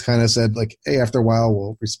Google has kind of said like, hey, after a while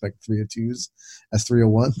we'll respect 302s as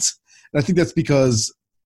 301s. And I think that's because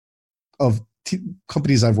of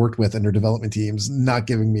companies I've worked with and their development teams not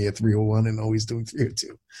giving me a 301 and always doing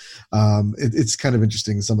 302. It's kind of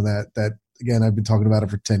interesting, some of that again, I've been talking about it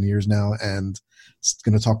for 10 years now, and it's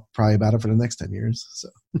going to talk probably about it for the next 10 years. So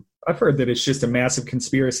I've heard that it's just a massive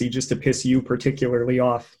conspiracy just to piss you particularly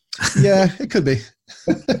off. Yeah, it could be.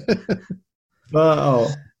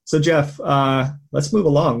 So Jeff, let's move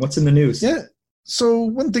along. What's in the news? Yeah. So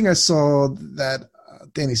one thing I saw that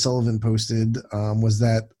Danny Sullivan posted was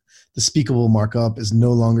that the speakable markup is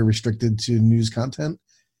no longer restricted to news content,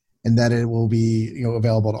 and that it will be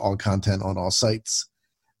available to all content on all sites.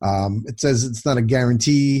 It says it's not a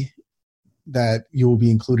guarantee that you will be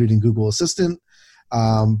included in Google Assistant,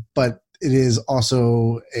 but it is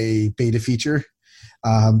also a beta feature.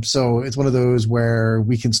 So it's one of those where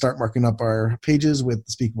we can start marking up our pages with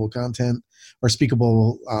speakable content or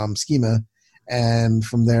speakable schema, and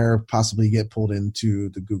from there possibly get pulled into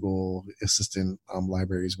the Google Assistant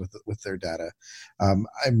libraries with their data.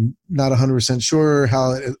 I'm not 100% sure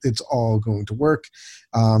how it's all going to work.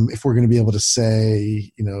 If we're going to be able to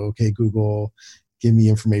say, okay, Google, give me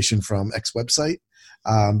information from X website,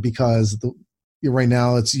 because right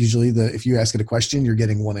now it's usually if you ask it a question, you're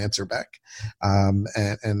getting one answer back,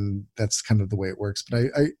 and that's kind of the way it works. But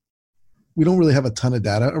we don't really have a ton of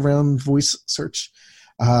data around voice search.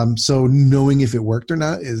 So knowing if it worked or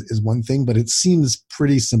not is one thing, but it seems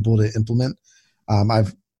pretty simple to implement.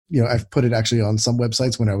 I've put it actually on some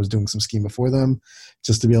websites when I was doing some schema for them,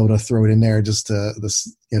 just to be able to throw it in there, just to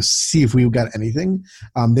see if we got anything.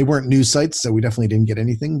 They weren't news sites, so we definitely didn't get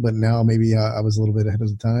anything. But now maybe I was a little bit ahead of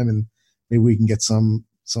the time, and maybe we can get some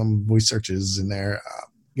voice searches in there.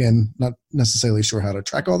 Again, not necessarily sure how to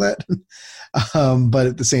track all that, but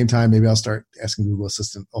at the same time, maybe I'll start asking Google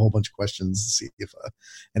Assistant a whole bunch of questions to see if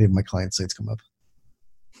any of my client sites come up.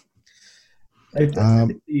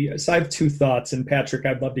 So I have two thoughts, and Patrick,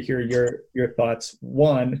 I'd love to hear your thoughts.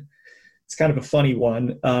 One, it's kind of a funny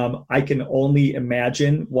one. I can only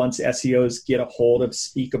imagine once SEOs get a hold of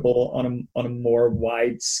speakable on a more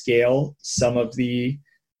wide scale, some of the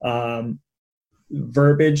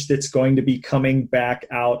verbiage that's going to be coming back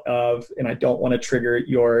out of, and I don't want to trigger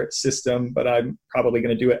your system, but I'm probably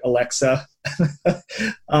going to do it, Alexa.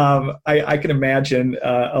 I can imagine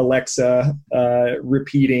Alexa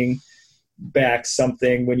repeating back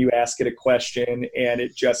something when you ask it a question, and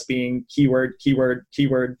it just being keyword, keyword,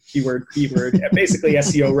 keyword, keyword, keyword, basically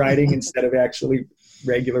SEO writing instead of actually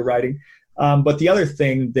regular writing. But the other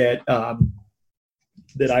thing that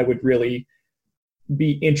I would really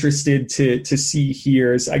be interested to see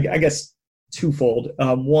here is, I guess, twofold.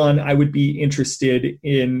 One, I would be interested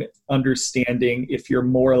in understanding if you're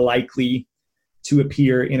more likely to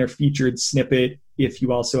appear in a featured snippet if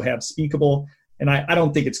you also have speakable. And I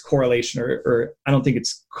don't think it's correlation or I don't think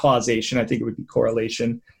it's causation. I think it would be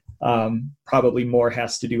correlation. Probably more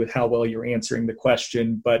has to do with how well you're answering the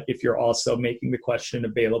question. But if you're also making the question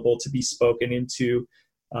available to be spoken into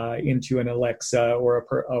an Alexa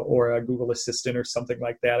or a Google Assistant or something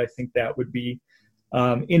like that, I think that would be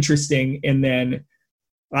interesting. And then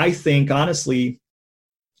I think, honestly,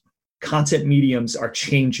 content mediums are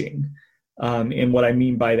changing. And what I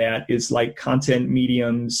mean by that is, like, content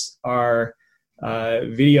mediums are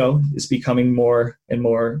video is becoming more and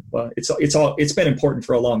more. Well, it's been important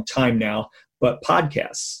for a long time now, but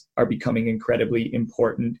podcasts are becoming incredibly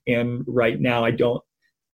important. And right now, I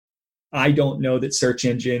don't know that search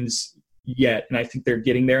engines yet, and I think they're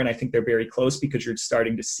getting there, and I think they're very close, because you're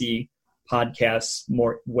starting to see podcasts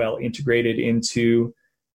more well integrated into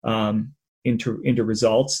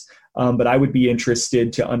results. But I would be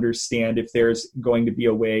interested to understand if there's going to be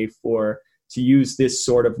a way to use this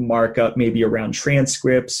sort of markup, maybe around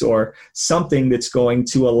transcripts or something that's going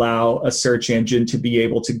to allow a search engine to be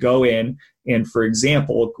able to go in and, for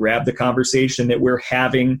example, grab the conversation that we're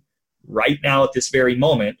having right now at this very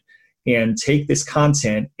moment and take this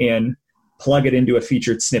content and plug it into a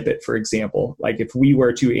featured snippet, for example. Like, if we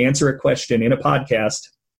were to answer a question in a podcast,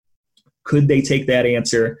 could they take that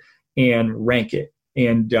answer and rank it?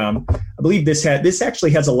 And I believe this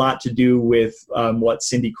actually has a lot to do with what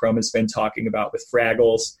Cindy Crum has been talking about with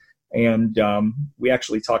Fraggles. And we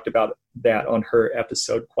actually talked about that on her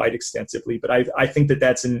episode quite extensively. But I think that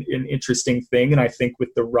that's an interesting thing. And I think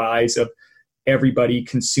with the rise of everybody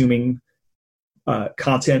consuming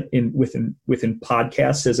content within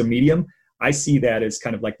podcasts as a medium, I see that as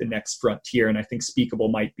kind of like the next frontier, and I think Speakable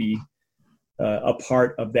might be a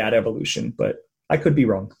part of that evolution, but I could be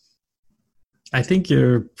wrong. I think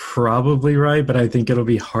you're probably right, but I think it'll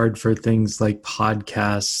be hard for things like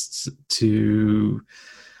podcasts to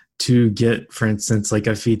get, for instance, like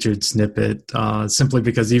a featured snippet, simply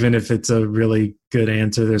because even if it's a really good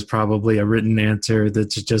answer, there's probably a written answer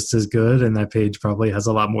that's just as good, and that page probably has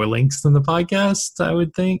a lot more links than the podcast, I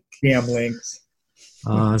would think. Damn links.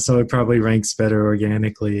 So it probably ranks better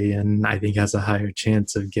organically, and I think has a higher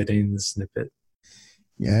chance of getting the snippet.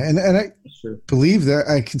 Yeah, and I believe that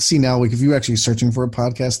I can see now, like if you're actually searching for a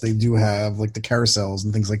podcast, they do have like the carousels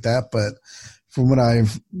and things like that. But from what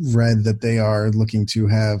I've read, that they are looking to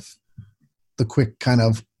have the quick kind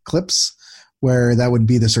of clips where that would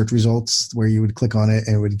be the search results, where you would click on it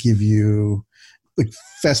and it would give you like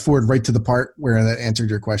fast forward right to the part where that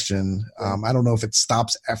answered your question. I don't know if it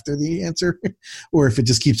stops after the answer or if it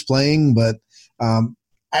just keeps playing, but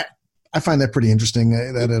I find that pretty interesting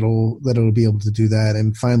that it'll be able to do that.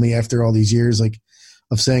 And finally, after all these years, like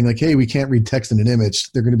of saying like, hey, we can't read text in an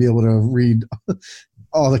image, they're going to be able to read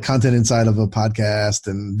all the content inside of a podcast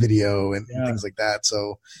and video and things like that.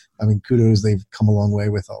 So, I mean, kudos, they've come a long way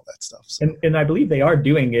with all that stuff. So. And I believe they are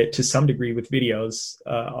doing it to some degree with videos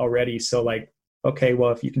already. So like, okay,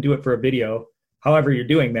 well, if you can do it for a video, however you're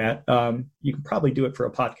doing that, you can probably do it for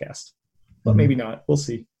a podcast, but maybe not. We'll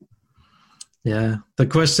see. Yeah. The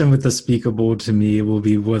question with the Speakable to me will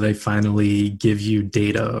be, will they finally give you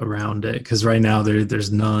data around it? Because right now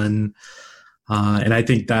there's none. And I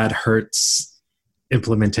think that hurts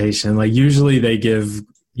implementation. Like usually they give,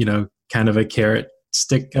 kind of a carrot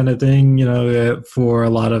stick kind of thing, for a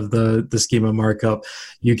lot of the schema markup.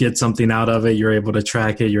 You get something out of it, you're able to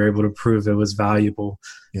track it, you're able to prove it was valuable.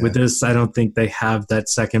 Yeah. With this, I don't think they have that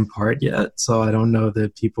second part yet. So I don't know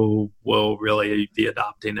that people will really be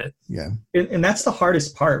adopting it. Yeah. And that's the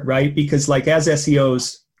hardest part, right? Because like as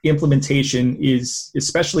SEOs, implementation is,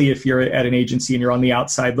 especially if you're at an agency and you're on the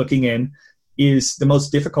outside looking in, is the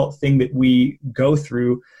most difficult thing that we go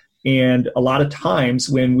through. And a lot of times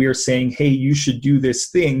when we're saying, hey, you should do this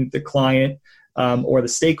thing, the client or the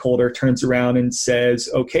stakeholder turns around and says,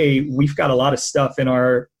 okay, we've got a lot of stuff in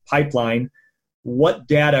our pipeline. What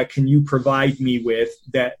data can you provide me with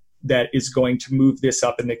that is going to move this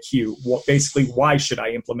up in the queue? Basically, why should I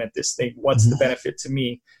implement this thing? What's the benefit to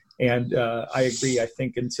me? And I agree. I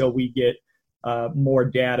think until we get more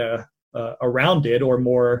data around it, or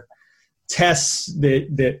more tests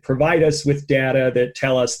that provide us with data that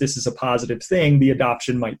tell us this is a positive thing, the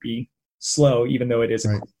adoption might be slow, even though it is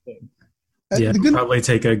a cool thing. Yeah, probably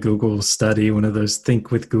take a Google study, one of those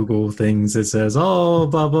think with Google things that says, oh,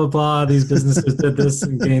 blah, blah, blah, these businesses did this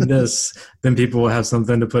and gained this. Then people will have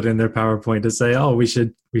something to put in their PowerPoint to say, oh, we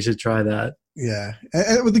should try that. Yeah.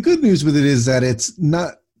 And the good news with it is that it's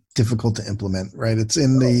not difficult to implement, right? It's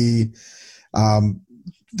in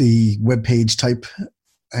the web page type.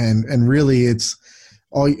 And really it's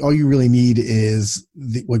all you really need is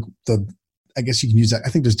I guess you can use that. I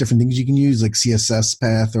think there's different things you can use, like CSS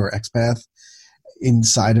path or XPath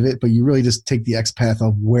inside of it, but you really just take the XPath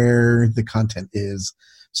of where the content is.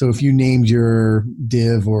 So if you named your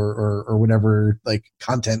div or whatever, like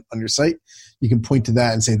content on your site, you can point to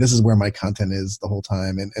that and say, this is where my content is the whole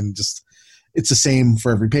time. And just, it's the same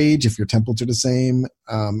for every page. If your templates are the same,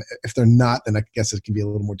 if they're not, then I guess it can be a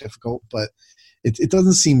little more difficult, but it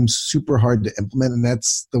doesn't seem super hard to implement. And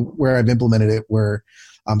that's where I've implemented it, where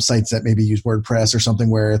sites that maybe use WordPress or something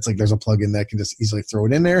where it's like there's a plugin that can just easily throw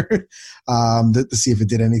it in there to see if it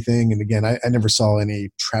did anything. And again, I never saw any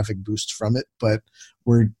traffic boost from it, but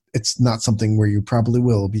it's not something where you probably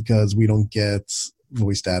will, because we don't get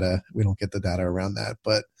voice data. We don't get the data around that.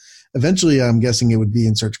 But eventually I'm guessing it would be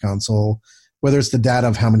in Search Console, whether it's the data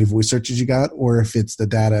of how many voice searches you got, or if it's the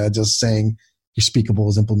data just saying your Speakable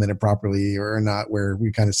is implemented properly or not, where we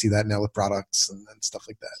kind of see that now with products and stuff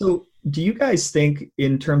like that. So do you guys think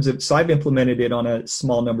in terms of, so I've implemented it on a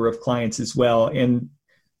small number of clients as well. And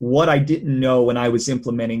what I didn't know when I was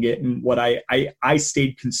implementing it, and what I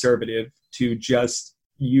stayed conservative to just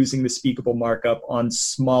using the Speakable markup on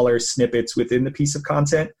smaller snippets within the piece of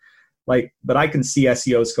content. But I can see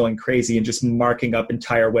SEOs going crazy and just marking up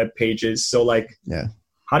entire web pages. So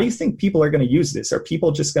how do you think people are going to use this? Are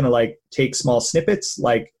people just going to take small snippets?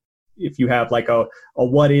 Like if you have a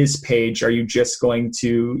what is page, are you just going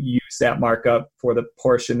to use that markup for the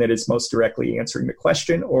portion that is most directly answering the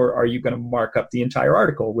question? Or are you going to mark up the entire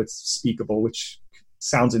article with Speakable, which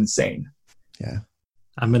sounds insane? Yeah.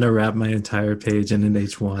 I'm gonna wrap my entire page in an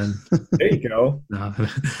H1. There you go. No,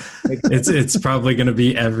 it's probably gonna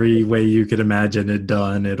be every way you could imagine it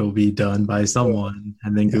done. It'll be done by someone,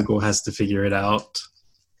 and then Google has to figure it out.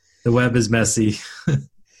 The web is messy.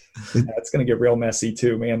 It's gonna get real messy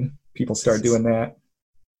too, man. People start doing that.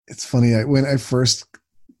 It's funny.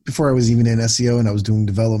 Before I was even in SEO and I was doing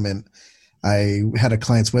development, I had a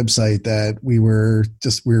client's website that we were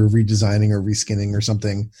redesigning or reskinning or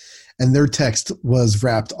something. And their text was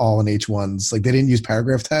wrapped all in H1s. Like they didn't use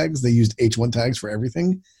paragraph tags. They used H1 tags for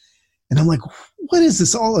everything. And I'm like, what is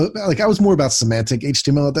this all about? Like I was more about semantic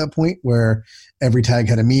HTML at that point where every tag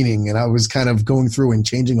had a meaning. And I was kind of going through and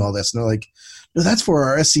changing all this. And they're like, no, that's for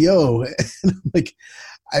our SEO. And I'm like,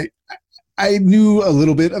 I knew a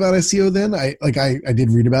little bit about SEO then. I did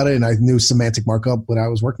read about it and I knew semantic markup, what I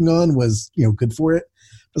was working on was, good for it.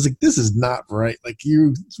 I was like, this is not right. Like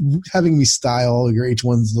you having me style your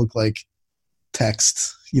H1s look like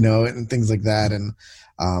text, and things like that. And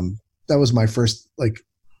that was my first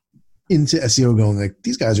into SEO going like,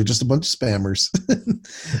 these guys are just a bunch of spammers.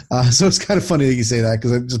 So it's kind of funny that you say that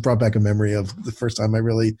because it just brought back a memory of the first time I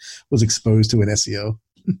really was exposed to an SEO.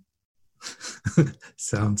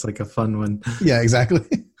 Sounds like a fun one. Yeah, exactly.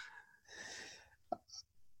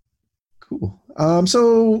 Cool.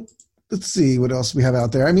 So let's see what else we have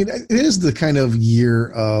out there. I mean, it is the kind of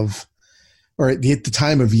year of, or at the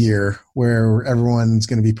time of year where everyone's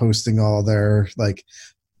going to be posting all their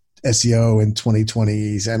SEO in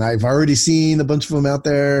 2020s. And I've already seen a bunch of them out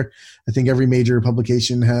there. I think every major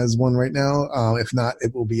publication has one right now. If not,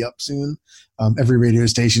 it will be up soon. Every radio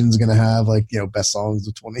station is going to have best songs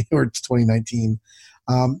of 2019.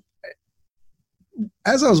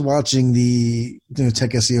 As I was watching the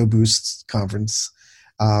Tech SEO Boost conference,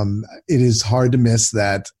 it is hard to miss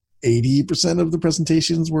that 80% of the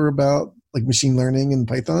presentations were about machine learning and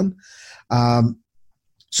Python.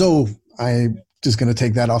 So I'm just going to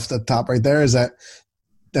take that off the top right there, is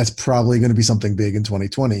that's probably going to be something big in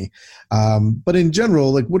 2020. But in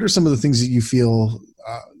general, what are some of the things that you feel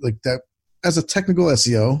that as a technical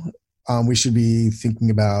SEO, we should be thinking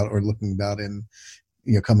about or looking about in,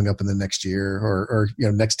 coming up in the next year or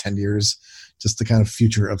next 10 years, just the kind of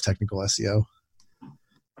future of technical SEO?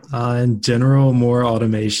 In general, more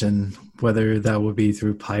automation, whether that will be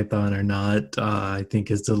through Python or not, I think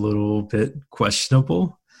is a little bit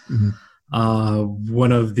questionable. Mm-hmm.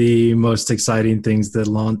 One of the most exciting things that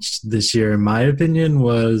launched this year, in my opinion,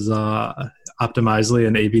 was Optimizely,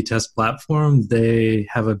 an A/B test platform. They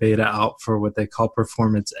have a beta out for what they call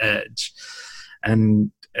Performance Edge.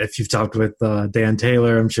 And if you've talked with Dan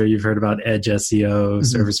Taylor, I'm sure you've heard about Edge SEO, mm-hmm.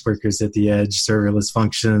 service workers at the edge, serverless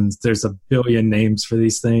functions. There's a billion names for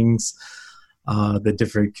these things. The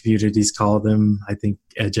different communities call them. I think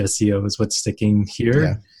Edge SEO is what's sticking here.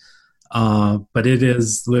 Yeah. But it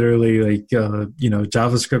is literally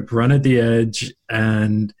JavaScript run at the edge.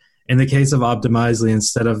 And in the case of Optimizely,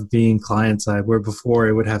 instead of being client-side, where before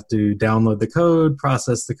it would have to download the code,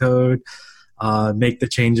 process the code, make the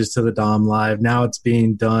changes to the DOM live, now it's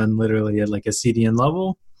being done literally at a CDN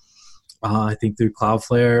level, I think through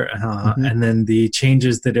Cloudflare. Mm-hmm. And then the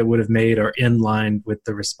changes that it would have made are in line with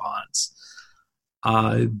the response.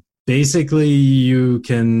 Basically, you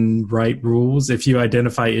can write rules. If you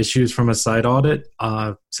identify issues from a site audit,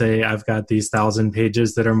 say I've got these 1,000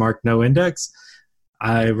 pages that are marked no index,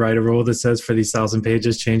 I write a rule that says for these 1,000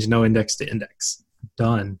 pages, change no index to index.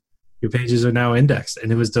 Done. Your pages are now indexed,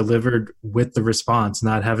 and it was delivered with the response,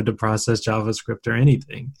 not having to process JavaScript or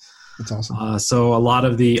anything. That's awesome. So a lot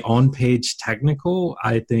of the on-page technical,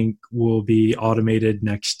 I think, will be automated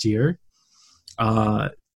next year. I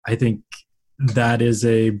think that is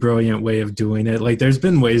a brilliant way of doing it. There's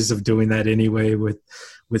been ways of doing that anyway with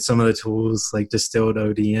some of the tools like Distilled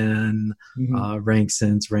ODN, mm-hmm. Rank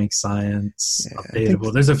Sense, Rank Science,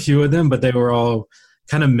 Updatable. There's a few of them, but they were all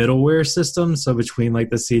kind of middleware systems. So between the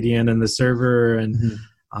CDN and the server, and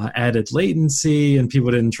mm-hmm. Added latency, and people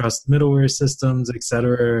didn't trust middleware systems,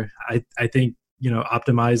 etc. I think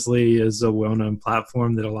Optimizely is a well-known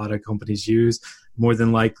platform that a lot of companies use. More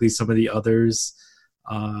than likely, some of the others,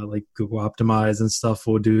 like Google Optimize and stuff,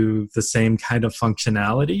 will do the same kind of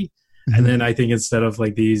functionality. Mm-hmm. And then I think instead of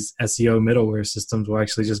these SEO middleware systems, we'll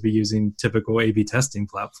actually just be using typical A/B testing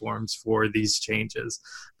platforms for these changes,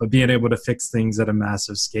 but being able to fix things at a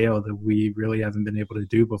massive scale that we really haven't been able to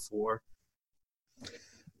do before.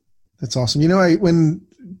 That's awesome. When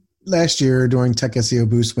last year during Tech SEO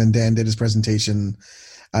Boost, when Dan did his presentation,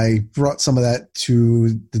 I brought some of that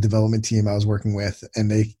to the development team I was working with, and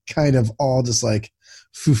they kind of all just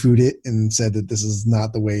foo-fooed it and said that this is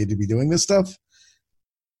not the way to be doing this stuff.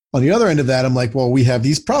 on the other end of that, I'm like, well, we have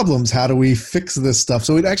these problems. How do we fix this stuff?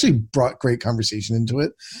 So it actually brought great conversation into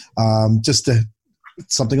it. Just to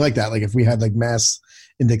something like that. Like if we had like mass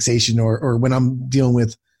indexation or when I'm dealing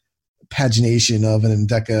with pagination of an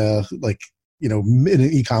Endeca, like, you know, in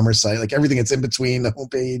an e-commerce site, like everything that's in between the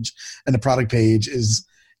homepage and the product page is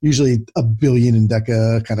usually a billion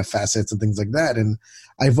Endeca kind of facets and things like that. And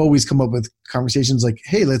I've always come up with conversations like,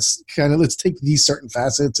 hey, let's take these certain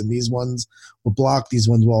facets and these ones will block, these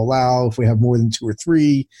ones will allow. If we have more than 2 or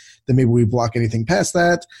 3, then maybe we block anything past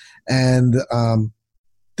that. And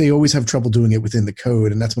they always have trouble doing it within the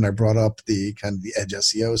code. And that's when I brought up the kind of the Edge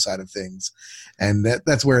SEO side of things. And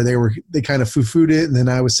that's where they kind of foo-fooed it. And then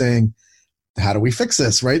I was saying, how do we fix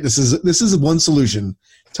this? Right? This is one solution.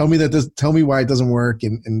 Tell me why it doesn't work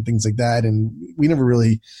and things like that. And we never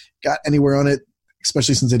really got anywhere on it,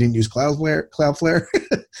 especially since I didn't use Cloudflare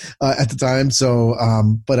at the time. So,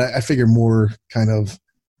 but I figure more kind of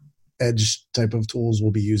Edge type of tools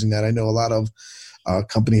will be using that. I know a lot of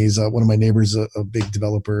companies. One of my neighbors, a big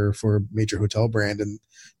developer for a major hotel brand, and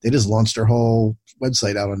they just launched their whole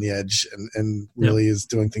website out on the Edge and really is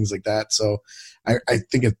doing things like that. So I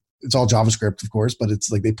think it's all JavaScript, of course, but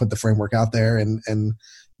it's like they put the framework out there and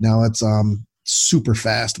now it's super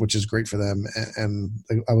fast, which is great for them. And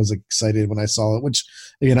I was excited when I saw it, which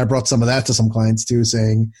again, I brought some of that to some clients too,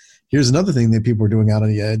 saying, here's another thing that people are doing out on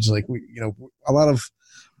the Edge. Like a lot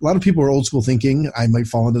of people are old school thinking. I might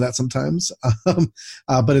fall into that sometimes.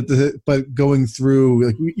 But going through,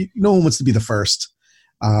 like, no one wants to be the first,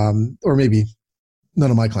 or maybe none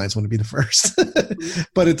of my clients want to be the first,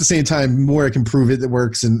 but at the same time, more I can prove it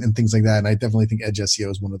works and things like that. And I definitely think Edge SEO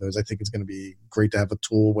is one of those. I think it's going to be great to have a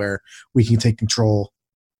tool where we can take control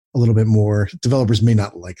a little bit more. Developers may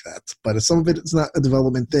not like that, but some of it's not a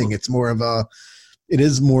development thing. It's more of it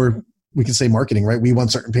is more, we can say marketing, right? We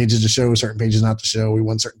want certain pages to show, certain pages not to show. We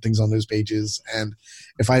want certain things on those pages. And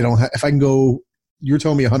if I can go, you're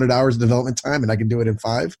telling me 100 hours of development time and I can do it in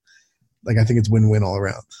 5, like, I think it's win-win all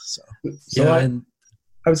around. So yeah.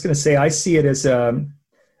 I was going to say, I see it as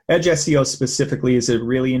Edge SEO specifically is a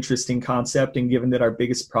really interesting concept. And given that our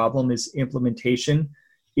biggest problem is implementation,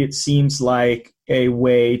 it seems like a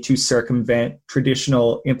way to circumvent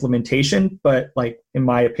traditional implementation. But like, in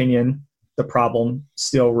my opinion, the problem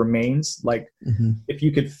still remains. Like, if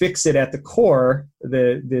you could fix it at the core,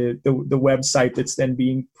 the website that's then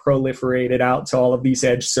being proliferated out to all of these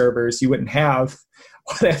Edge servers, you wouldn't have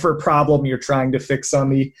whatever problem you're trying to fix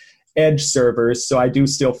on the Edge servers. So I do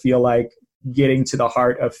still feel like getting to the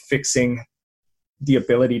heart of fixing the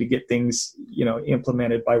ability to get things,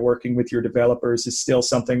 implemented by working with your developers is still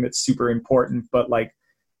something that's super important. But like,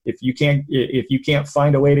 if you can't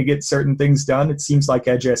find a way to get certain things done, it seems like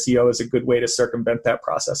Edge SEO is a good way to circumvent that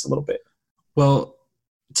process a little bit. Well,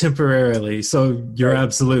 temporarily. So you're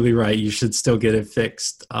absolutely right. You should still get it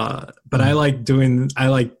fixed. But I like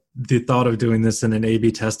the thought of doing this in an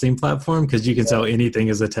A/B testing platform, because you can sell anything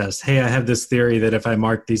as a test. Hey, I have this theory that if I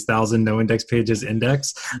mark these 1,000 no index pages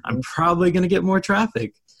indexed, I'm probably going to get more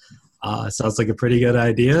traffic. Sounds like a pretty good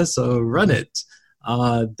idea, so run it.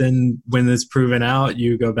 Then when it's proven out,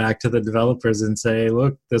 you go back to the developers and say,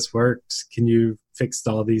 look, this works. Can you fix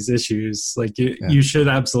all these issues? Like you should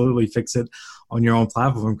absolutely fix it on your own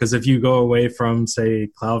platform, because if you go away from, say,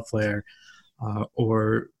 Cloudflare,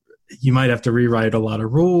 or you might have to rewrite a lot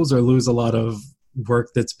of rules or lose a lot of work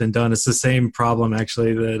that's been done. It's the same problem,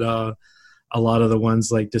 actually, that a lot of the ones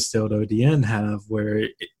like Distilled ODN have, where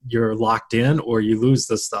you're locked in or you lose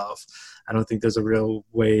the stuff. I don't think there's a real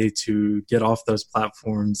way to get off those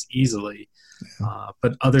platforms easily.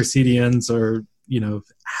 But other CDNs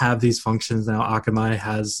have these functions now. Akamai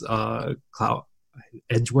has cloud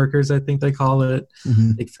edge workers, I think they call it.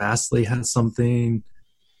 I think Fastly has something.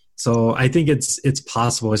 So I think it's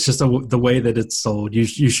possible. It's just the way that it's sold. You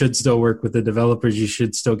should still work with the developers. You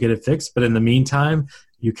should still get it fixed. But in the meantime,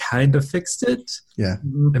 you kind of fixed it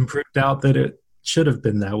and proved out that it should have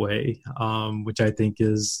been that way, which I think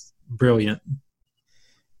is brilliant.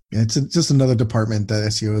 Yeah, it's just another department that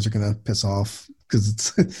SEOs are going to piss off,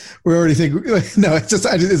 because we already think, no, it's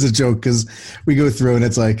a joke, because we go through and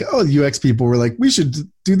it's like, oh, UX people were like, we should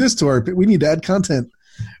do this we need to add content.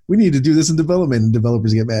 We need to do this in development, and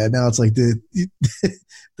developers get mad. Now it's like the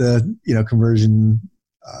conversion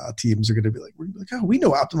teams are going to be like, oh, we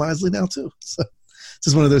know Optimizely now too. So it's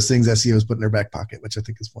just one of those things SEOs put in their back pocket, which I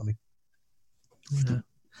think is funny. Yeah.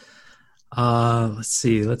 Let's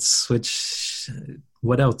see. Let's switch.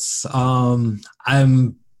 What else? I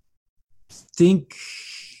think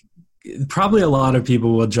probably a lot of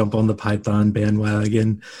people will jump on the Python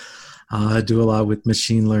bandwagon. Do a lot with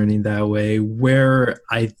machine learning that way. Where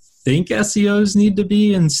I think SEOs need to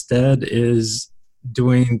be instead is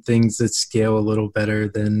doing things that scale a little better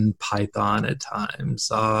than Python at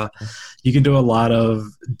times. You can do a lot of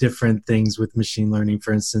different things with machine learning,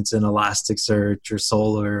 for instance, in Elasticsearch or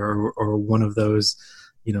Solr or one of those,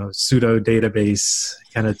 pseudo database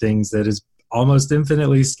kind of things that is almost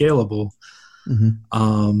infinitely scalable.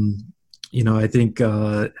 I think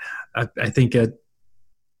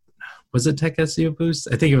was it Tech SEO Boost?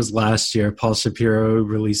 I think it was last year. Paul Shapiro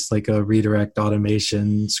released like a redirect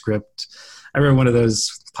automation script. I wrote one of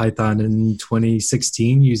those Python in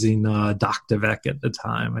 2016 using Doctivec at the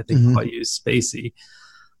time. I think Paul used Spacey.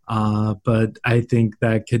 But I think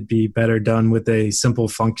that could be better done with a simple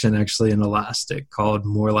function actually in Elastic called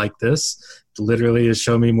more like this. It literally is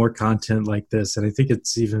show me more content like this. And I think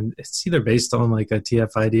it's either based on like a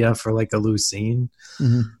TF-IDF or like a Lucene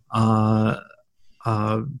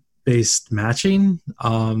based matching.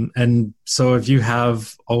 And so if you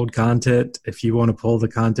have old content, if you want to pull the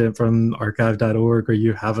content from archive.org or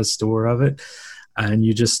you have a store of it and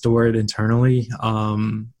you just store it internally,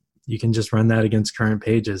 you can just run that against current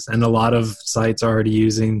pages. And a lot of sites are already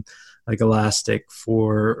using like Elastic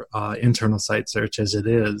for internal site search as it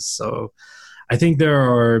is. So I think there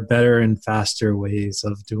are better and faster ways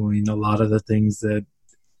of doing a lot of the things that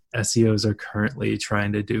SEOs are currently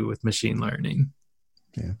trying to do with machine learning.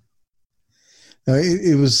 Yeah. No,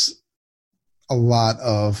 it was a lot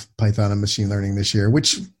of Python and machine learning this year,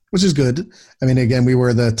 which is good. I mean, again, we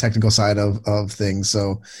were the technical side of things.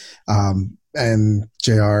 So, and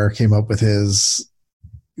JR came up with his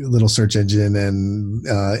little search engine and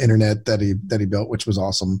internet that he built, which was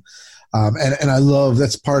awesome. And I love,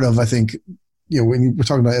 that's part of, I think, when we're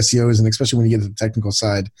talking about SEOs and especially when you get to the technical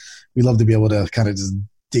side, we love to be able to kind of just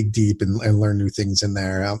dig deep and learn new things in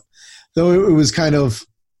there. Though it was kind of,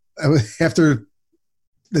 after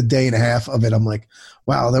the day and a half of it, I'm like,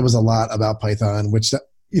 wow, that was a lot about Python, which,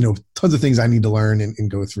 tons of things I need to learn and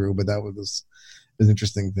go through, but that was an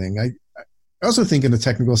interesting thing. I also think in the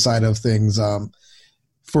technical side of things,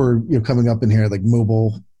 for, coming up in here, like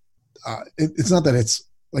mobile, it's not that it's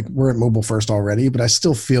like we're at mobile first already, but I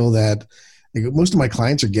still feel that most of my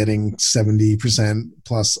clients are getting 70%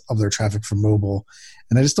 plus of their traffic from mobile.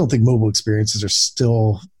 And I just don't think mobile experiences are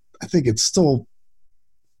still, I think it's still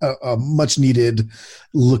a much needed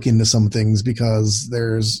look into some things, because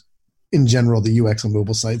there's, in general, the UX on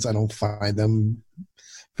mobile sites, I don't find them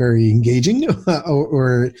very engaging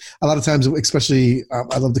or a lot of times, especially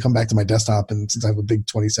I love to come back to my desktop, and since I have a big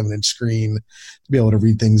 27-inch screen to be able to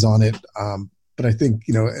read things on it. But I think,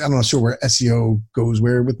 I'm not sure where SEO goes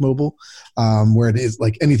with mobile, where it is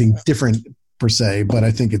like anything different per se, but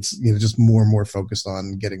I think it's, just more and more focused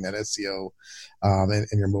on getting that SEO and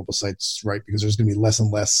your mobile sites right, because there's going to be less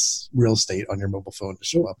and less real estate on your mobile phone to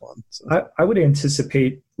show up on. So. I would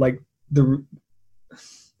anticipate like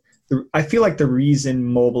I feel like the reason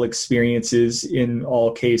mobile experiences in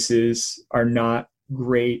all cases are not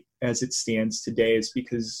great as it stands today is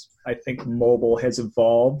because I think mobile has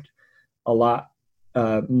evolved a lot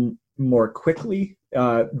more quickly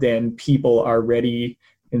than people are ready.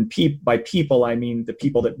 And by people, I mean the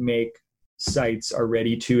people that make sites are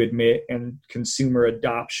ready to admit, and consumer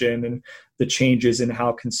adoption and the changes in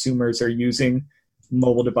how consumers are using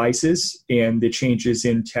mobile devices and the changes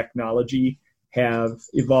in technology have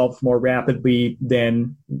evolved more rapidly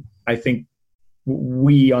than I think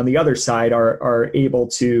we on the other side are able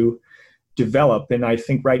to develop. And I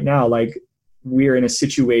think right now, like, we're in a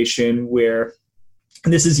situation where,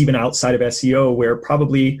 and this is even outside of SEO, where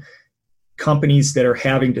probably companies that are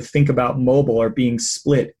having to think about mobile are being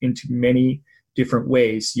split into many different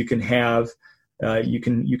ways. You can have, you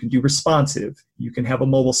can do responsive. You can have a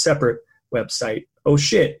mobile separate website. Oh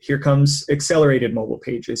shit, here comes accelerated mobile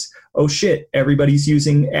pages. Oh shit, everybody's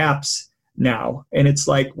using apps now. And it's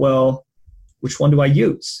like, well, which one do I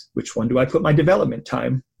use? Which one do I put my development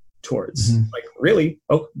time towards? Like, really?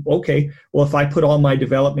 Oh, okay. Well, if I put all my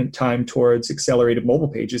development time towards accelerated mobile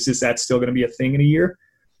pages, is that still going to be a thing in a year?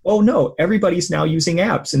 Oh no, everybody's now using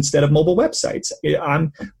apps instead of mobile websites.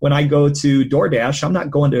 When I go to DoorDash, I'm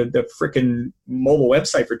not going to the freaking mobile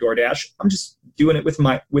website for DoorDash. I'm just doing it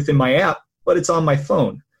within my app, but it's on my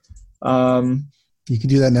phone. You can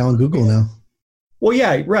do that now on Google now. Well,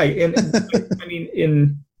 yeah, right. And I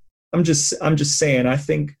mean, I'm just saying, I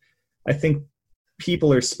think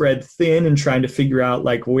people are spread thin and trying to figure out,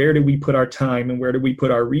 like, where do we put our time and where do we put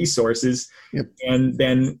our resources? Yep. And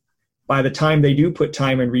then by the time they do put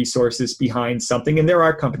time and resources behind something, and there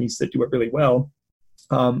are companies that do it really well,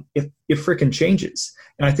 it frickin' changes.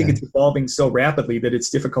 And I think it's evolving so rapidly that it's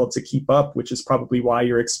difficult to keep up, which is probably why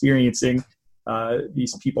you're experiencing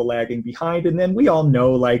these people lagging behind. And then we all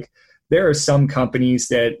know, like, there are some companies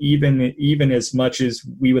that even as much as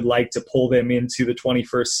we would like to pull them into the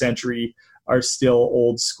 21st century are still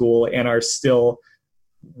old school and are still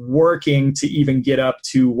working to even get up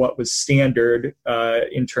to what was standard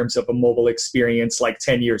in terms of a mobile experience like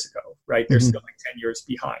 10 years ago, right? They're still like 10 years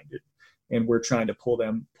behind it, and we're trying to pull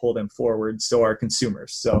them forward. So are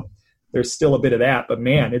consumers. So there's still a bit of that, but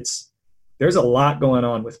man, there's a lot going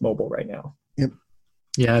on with mobile right now. Yep.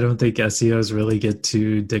 Yeah, I don't think SEOs really get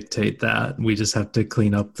to dictate that. We just have to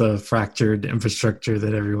clean up the fractured infrastructure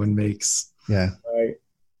that everyone makes. Yeah. Right.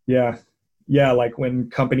 Yeah. Yeah. Like when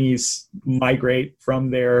companies migrate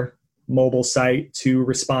from their mobile site to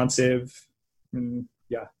responsive. And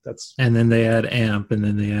then they add AMP, and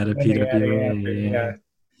then they add a PWA. Yeah.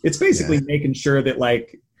 It's basically making sure that,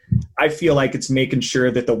 like, I feel like it's making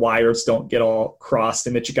sure that the wires don't get all crossed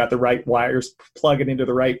and that you got the right wires plugging into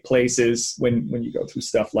the right places when you go through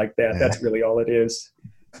stuff like that. Yeah. That's really all it is.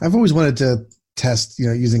 I've always wanted to test,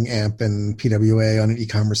 using AMP and PWA on an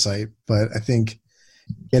e-commerce site, but I think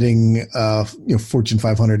getting Fortune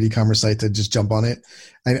 500 e-commerce site to just jump on it.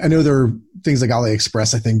 I know there are things like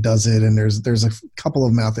AliExpress, I think, does it, and there's a couple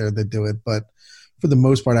of them out there that do it, but for the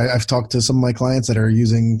most part, I've talked to some of my clients that are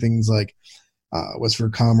using things like What's for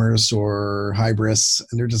Commerce or Hybris,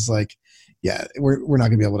 and they're just like, yeah, we're not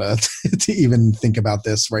going to be able to even think about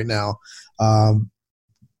this right now. And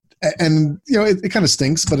it kind of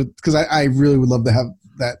stinks, but because I really would love to have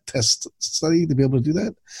that test study to be able to do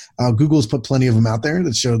that. Google's put plenty of them out there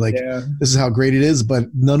that showed this is how great it is, but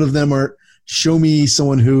none of them are show me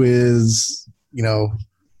someone who is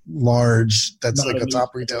large that's not like a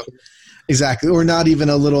top retail. Exactly. Or not even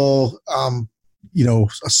a little,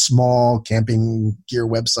 a small camping gear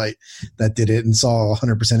website that did it and saw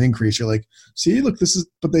 100% increase. You're like, see, look, this is,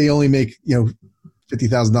 but they only make,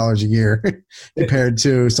 $50,000 a year compared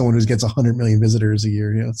to someone who gets 100 million visitors a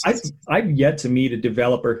year. I've yet to meet a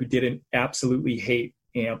developer who didn't absolutely hate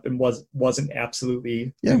AMP and wasn't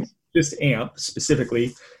absolutely just AMP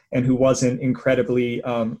specifically, and who wasn't incredibly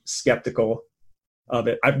skeptical of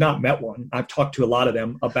it. I've not met one. I've talked to a lot of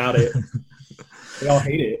them about it. They all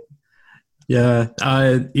hate it. Yeah,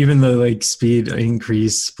 even the speed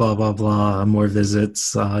increase, blah, blah, blah, more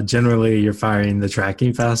visits, generally you're firing the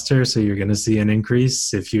tracking faster, so you're going to see an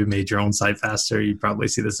increase. If you made your own site faster, you'd probably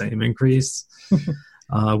see the same increase.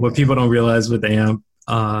 What people don't realize with AMP,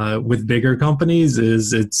 with bigger companies,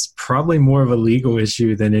 is it's probably more of a legal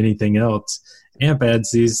issue than anything else. AMP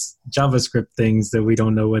adds these JavaScript things that we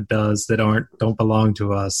don't know what does, that don't belong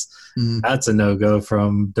to us. That's a no-go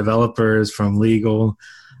from developers, from legal.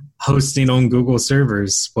 Hosting on Google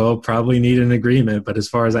servers, probably need an agreement, but as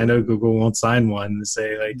far as I know, Google won't sign one to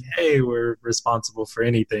say hey, we're responsible for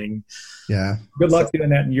anything. Yeah. Good luck doing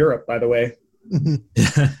that in Europe, by the way.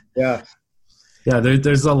 Yeah. Yeah,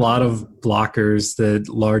 there's a lot of blockers that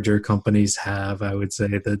larger companies have. I would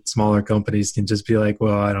say that smaller companies can just be like,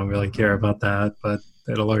 well, I don't really care about that. But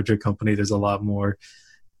at a larger company, there's a lot more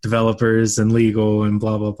developers and legal and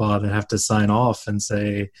blah, blah, blah that have to sign off and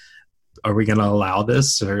say, are we going to allow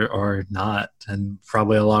this or not? And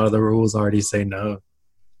probably a lot of the rules already say no.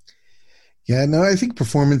 Yeah, no, I think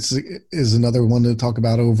performance is another one to talk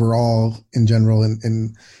about overall in general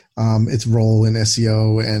and its role in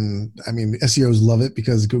SEO. And I mean, SEOs love it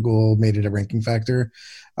because Google made it a ranking factor.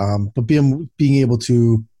 But being able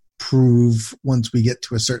to prove once we get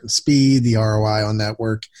to a certain speed, the ROI on that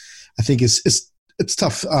work, I think it's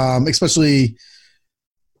tough, especially –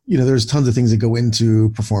 there's tons of things that go into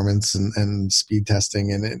performance and speed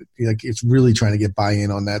testing, and it's really trying to get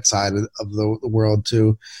buy-in on that side of the world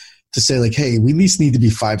to say hey, we at least need to be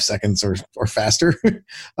 5 seconds or faster.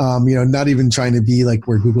 Not even trying to be like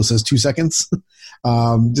where Google says 2 seconds.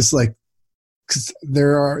 Just because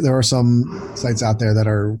there are some sites out there that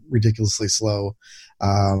are ridiculously slow.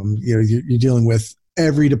 You're dealing with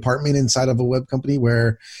every department inside of a web company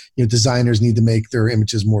where designers need to make their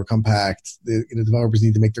images more compact, the developers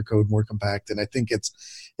need to make their code more compact, and I think it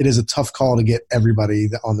is a tough call to get everybody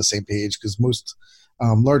on the same page because most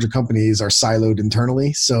larger companies are siloed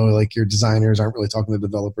internally. So your designers aren't really talking to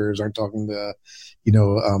developers, aren't talking to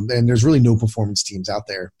and there's really no performance teams out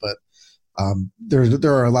there. But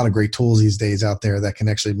there are a lot of great tools these days out there that can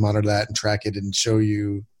actually monitor that and track it and show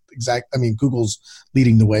you Google's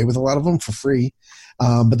leading the way with a lot of them for free.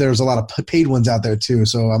 But there's a lot of paid ones out there too.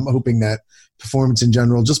 So I'm hoping that performance in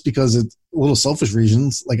general, just because it's a little selfish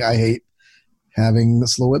reasons, I hate having the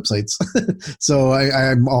slow websites. So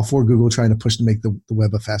I'm all for Google trying to push to make the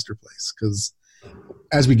web a faster place. Because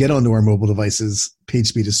as we get onto our mobile devices, page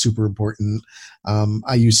speed is super important.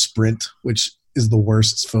 I use Sprint, which is the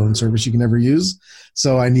worst phone service you can ever use.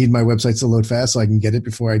 So I need my websites to load fast so I can get it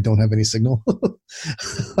before I don't have any signal.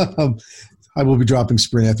 I will be dropping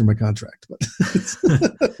Sprint after my contract. But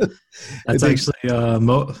That's actually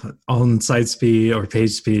on site speed or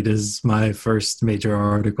page speed is my first major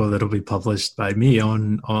article that'll be published by me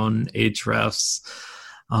on Ahrefs,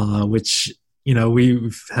 which,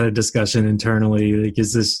 we've had a discussion internally. Like,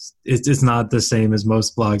 it's not the same as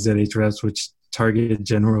most blogs at Ahrefs, which target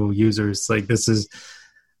general users. Like, this is,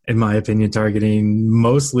 in my opinion, targeting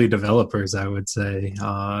mostly developers, I would say.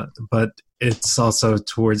 But it's also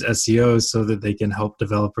towards SEOs so that they can help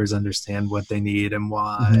developers understand what they need and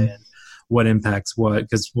why and what impacts what.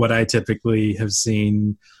 Because what I typically have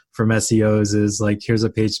seen from SEOs is like, here's a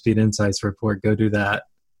page speed insights report, go do that.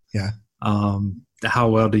 Yeah. How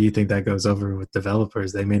well do you think that goes over with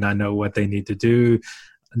developers? They may not know what they need to do.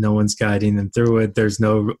 No one's guiding them through it. There's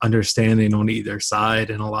no understanding on either side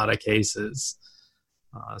in a lot of cases.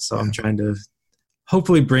 So I'm trying to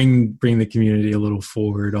hopefully bring the community a little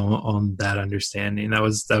forward on that understanding. That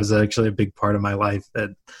was actually a big part of my life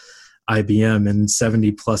at IBM and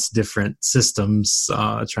 70 plus different systems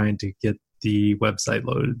trying to get the website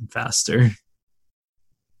loaded faster.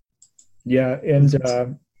 Yeah,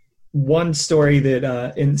 and one story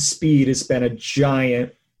that in speed has been a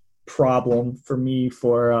giant problem for me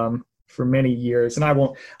for many years, and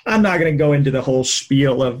I'm not going to go into the whole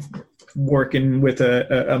spiel of working with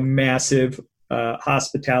a massive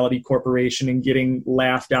hospitality corporation and getting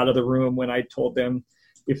laughed out of the room when I told them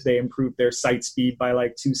if they improved their site speed by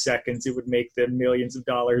like 2 seconds, it would make them millions of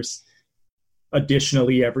dollars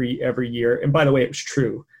additionally every year. And by the way, it was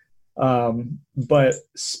true. But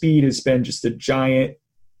speed has been just a giant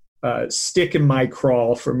stick in my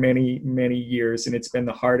craw for many, many years. And it's been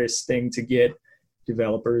the hardest thing to get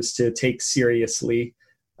developers to take seriously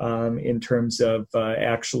in terms of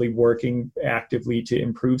actually working actively to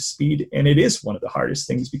improve speed. And it is one of the hardest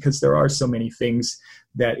things because there are so many things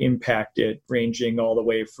that impact it, ranging all the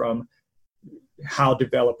way from how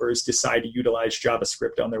developers decide to utilize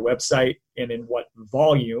JavaScript on their website and in what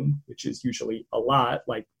volume, which is usually a lot,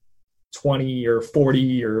 like 20 or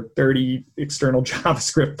 40 or 30 external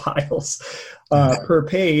JavaScript files per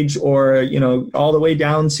page, or, all the way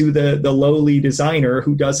down to the lowly designer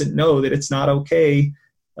who doesn't know that it's not okay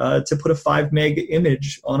to put a 5 meg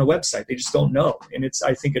image on a website. They just don't know. And it's,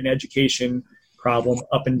 I think, an education problem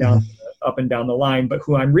up and down the line. But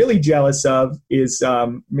who I'm really jealous of is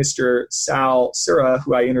Mr. Sal Sura,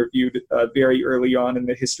 who I interviewed very early on in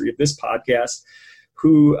the history of this podcast,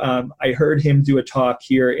 who I heard him do a talk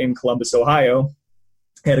here in Columbus, Ohio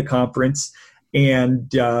at a conference.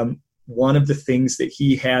 And one of the things that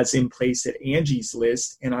he has in place at Angie's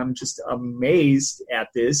List, and I'm just amazed at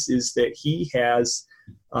this, is that he has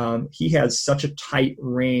such a tight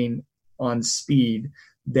rein on speed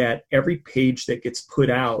that every page that gets put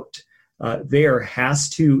out there has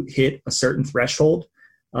to hit a certain threshold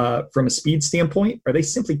from a speed standpoint, or they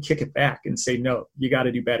simply kick it back and say, no, you got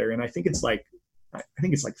to do better. And I think it's like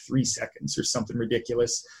 3 seconds or something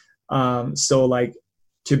ridiculous. So like,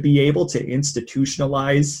 to be able to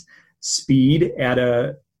institutionalize speed at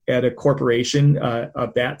a corporation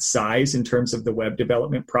of that size in terms of the web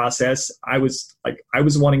development process, I was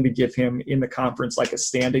wanting to give him in the conference like a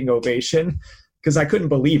standing ovation because I couldn't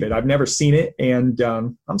believe it. I've never seen it, and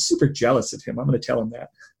I'm super jealous of him. I'm going to tell him that.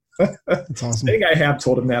 That's awesome. I think I have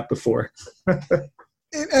told him that before.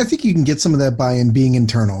 And I think you can get some of that by in being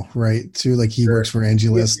internal, right? Too, like he works for Angie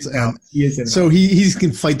List, and so he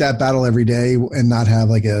can fight that battle every day and not have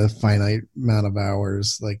like a finite amount of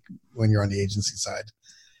hours, like when you're on the agency side.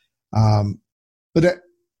 But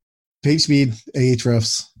page speed,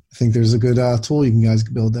 Ahrefs, I think there's a good tool you guys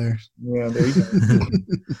can build there. Yeah, there you go.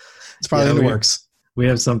 It's probably in the works. We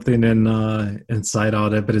have something in Site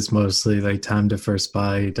Audit, but it's mostly like time to first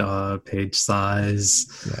byte, page size.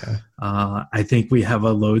 Yeah. I think we have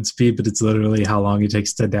a load speed, but it's literally how long it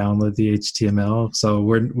takes to download the HTML. So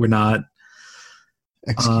we're not.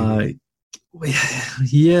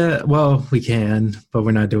 Yeah, well, we can, but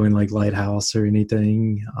we're not doing like Lighthouse or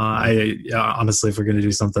anything. Honestly, if we're going to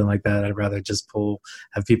do something like that, I'd rather just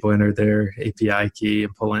have people enter their API key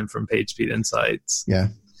and pull in from PageSpeed Insights. Yeah.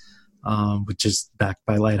 Which is backed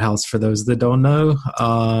by Lighthouse for those that don't know,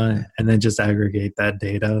 and then just aggregate that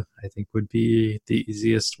data, I think would be the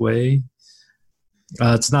easiest way.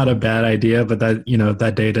 It's not a bad idea, but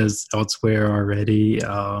that data is elsewhere already.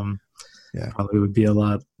 Probably would be a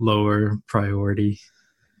lot lower priority.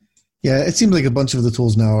 Yeah, it seems like a bunch of the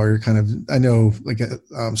tools now are kind of, I know like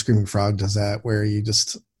Screaming Frog does that, where you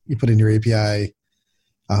put in your API.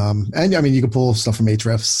 And I mean, you can pull stuff from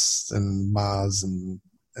Ahrefs and Moz and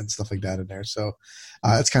and stuff like that in there. So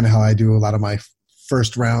that's kind of how I do a lot of my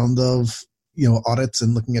first round of, audits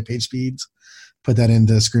and looking at page speeds. Put that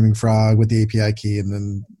into Screaming Frog with the API key, and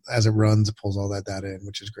then as it runs, it pulls all that data in,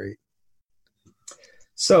 which is great.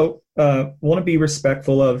 So want to be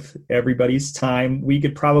respectful of everybody's time. We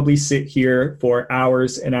could probably sit here for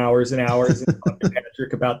hours and hours and hours and talk to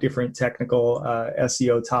Patrick about different technical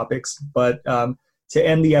SEO topics. But to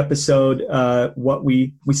end the episode, what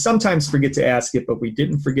we sometimes forget to ask it, but we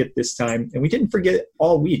didn't forget this time. And we didn't forget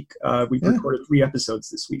all week. We've recorded 3 episodes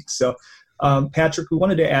this week. So Patrick, we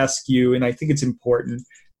wanted to ask you, and I think it's important,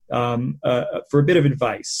 for a bit of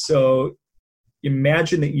advice. So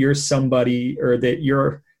imagine that you're somebody, or that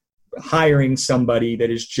you're hiring somebody that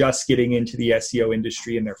is just getting into the SEO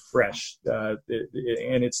industry and they're fresh,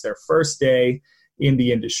 and it's their first day in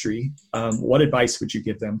the industry. What advice would you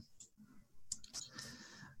give them?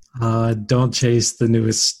 Don't chase the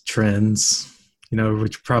newest trends,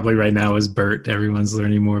 which probably right now is BERT. Everyone's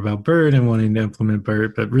learning more about BERT and wanting to implement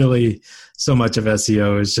BERT, but really so much of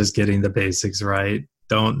SEO is just getting the basics right.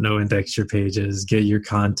 Don't no index your pages, get your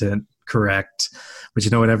content correct,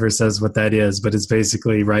 which no one ever says what that is, but it's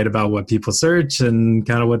basically write about what people search and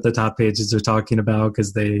kind of what the top pages are talking about,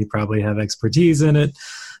 because they probably have expertise in it.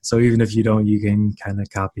 So even if you don't, you can kind of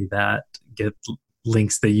copy that, get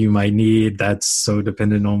links that you might need. That's so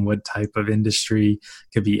dependent on what type of industry.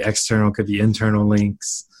 Could be external, could be internal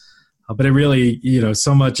links. But it really,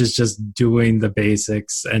 so much is just doing the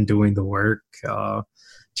basics and doing the work.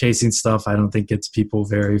 Chasing stuff, I don't think gets people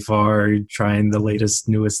very far. Trying the latest,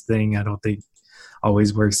 newest thing, I don't think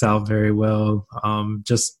always works out very well.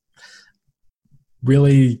 Just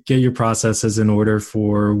really get your processes in order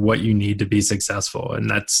for what you need to be successful. And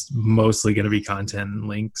that's mostly going to be content and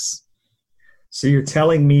links. So you're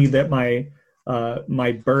telling me that my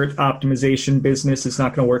BERT optimization business is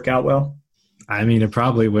not going to work out well? I mean, it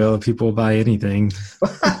probably will if people buy anything.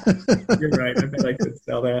 You're right. I bet I could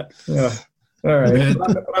sell that. Yeah. All right.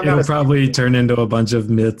 It'll probably turn into a bunch of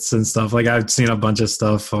myths and stuff. Like I've seen a bunch of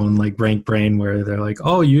stuff on like RankBrain where they're like,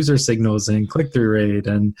 oh, user signals and click-through rate.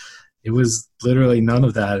 And it was literally none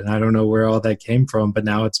of that. And I don't know where all that came from, but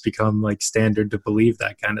now it's become like standard to believe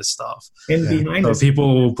that kind of stuff. And behind so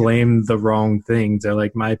people will blame the wrong things. They're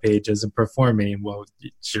like, my page isn't performing. Well,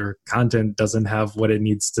 your content doesn't have what it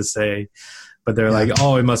needs to say. But they're like,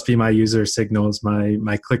 oh, it must be my user signals,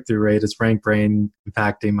 my click-through rate is RankBrain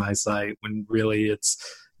impacting my site, when really it's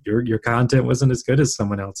your content wasn't as good as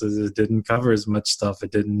someone else's. It didn't cover as much stuff.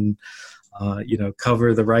 It didn't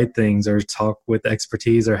cover the right things or talk with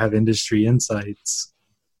expertise or have industry insights.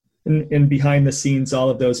 And behind the scenes,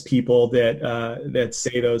 all of those people that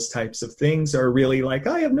say those types of things are really like,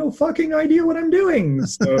 I have no fucking idea what I'm doing.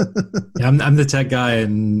 So yeah, I'm the tech guy,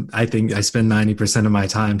 and I think I spend 90% of my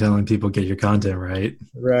time telling people get your content right.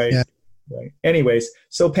 Right. Yeah. Right. Anyways,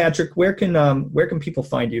 so Patrick, where can people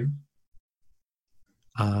find you?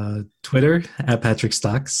 Twitter at Patrick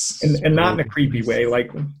Stox, and not in a creepy way,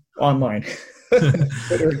 like online.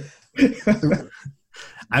 Twitter.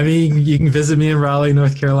 I mean, you can visit me in Raleigh,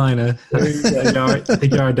 North Carolina. I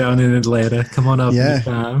think you are down in Atlanta. Come on up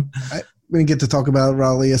anytime. We didn't get to talk about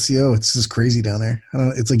Raleigh SEO. It's just crazy down there.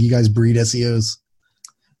 It's like you guys breed SEOs.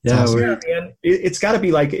 Yeah, awesome. Man. It's got to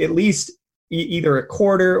be like at least either a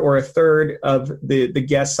quarter or a third of the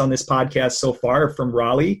guests on this podcast so far are from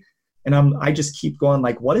Raleigh. And I just keep going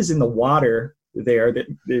like, what is in the water there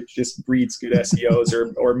that just breeds good SEOs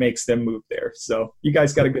or makes them move there? So you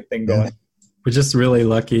guys got a good thing going. We're just really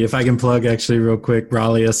lucky. If I can plug actually real quick,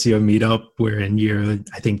 Raleigh SEO Meetup. We're in year,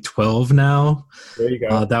 I think, 12 now. There you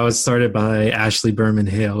go. That was started by Ashley Berman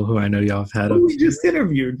Hale, who I know y'all have had. We just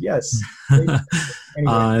interviewed, yes. Anyway.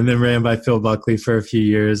 And then ran by Phil Buckley for a few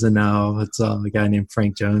years. And now it's a guy named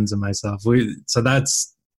Frank Jones and myself. So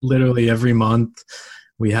that's literally every month.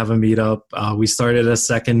 We have a meetup. We started a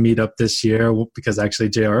second meetup this year because actually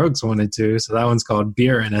J.R. Oaks wanted to. So that one's called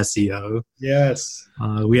Beer and SEO. Yes.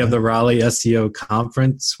 We have the Raleigh SEO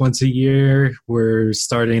conference once a year. We're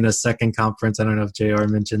starting a second conference. I don't know if J.R.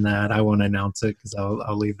 mentioned that. I won't announce it because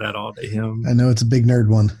I'll leave that all to him. I know it's a big nerd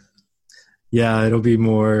one. Yeah, it'll be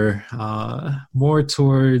more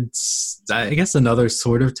towards, I guess, another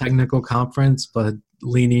sort of technical conference, but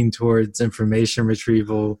leaning towards information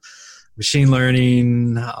retrieval, machine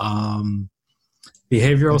learning,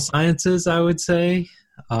 behavioral sciences, I would say,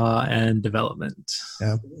 and development.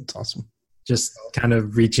 Yeah, that's awesome. Just kind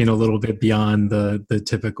of reaching a little bit beyond the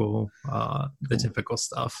typical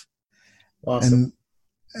stuff. Awesome.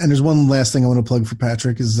 And there's one last thing I want to plug for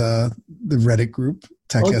Patrick is the Reddit group,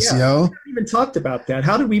 Tech SEO. We haven't even talked about that.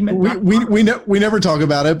 How did we? We never talk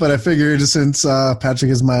about it, but I figured since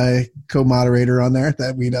Patrick is my co-moderator on there,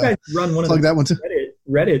 that we'd run one plug of that one too.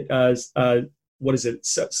 Reddit. What is it?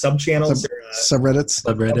 Sub channels, subreddits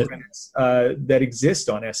that exist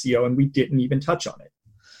on SEO, and we didn't even touch on it.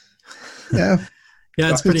 Yeah. Yeah,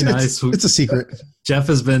 it's pretty nice. It's a secret. Jeff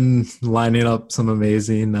has been lining up some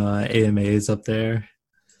amazing AMAs up there.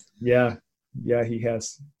 Yeah, he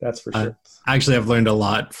has. That's for sure. Actually, I've learned a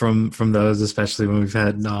lot from those, especially when we've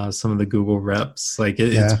had some of the Google reps. Like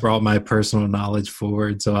it's brought my personal knowledge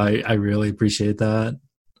forward, so I really appreciate that.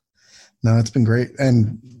 No, it's been great,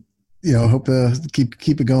 and hope to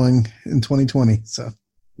keep it going in 2020. So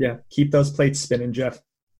yeah, keep those plates spinning, Jeff.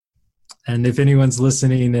 And if anyone's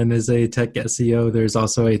listening and is a tech SEO, there's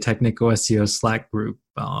also a technical SEO Slack group.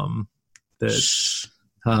 No,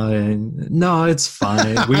 it's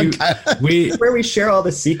fine. Where we share all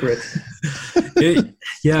the secrets.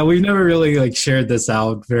 We've never really shared this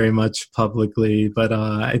out very much publicly, but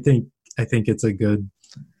I think it's a good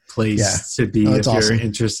place to be if you're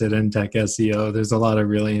interested in tech SEO. There's a lot of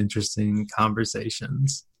really interesting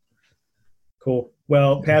conversations. Cool.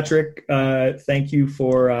 Well, Patrick, thank you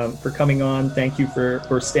for coming on. Thank you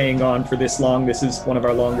for staying on for this long. This is one of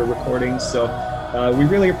our longer recordings, so we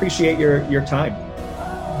really appreciate your time.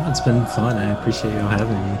 It's been fun. I appreciate you having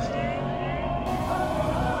me.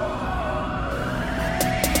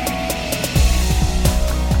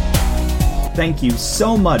 Thank you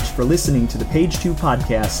so much for listening to the Page 2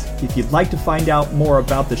 podcast. If you'd like to find out more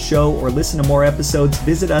about the show or listen to more episodes,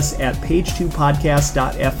 visit us at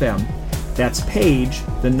page2podcast.fm. That's page,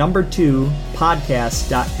 2,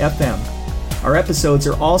 podcast.fm. Our episodes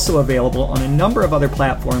are also available on a number of other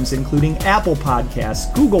platforms, including Apple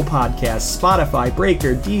Podcasts, Google Podcasts, Spotify,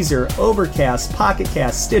 Breaker, Deezer, Overcast, Pocket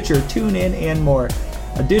Cast, Stitcher, TuneIn, and more.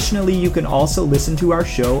 Additionally, you can also listen to our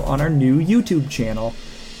show on our new YouTube channel.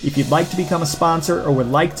 If you'd like to become a sponsor or would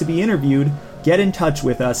like to be interviewed, get in touch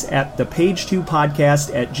with us at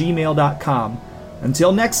thepage2podcast@gmail.com.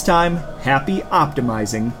 Until next time, happy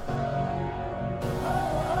optimizing.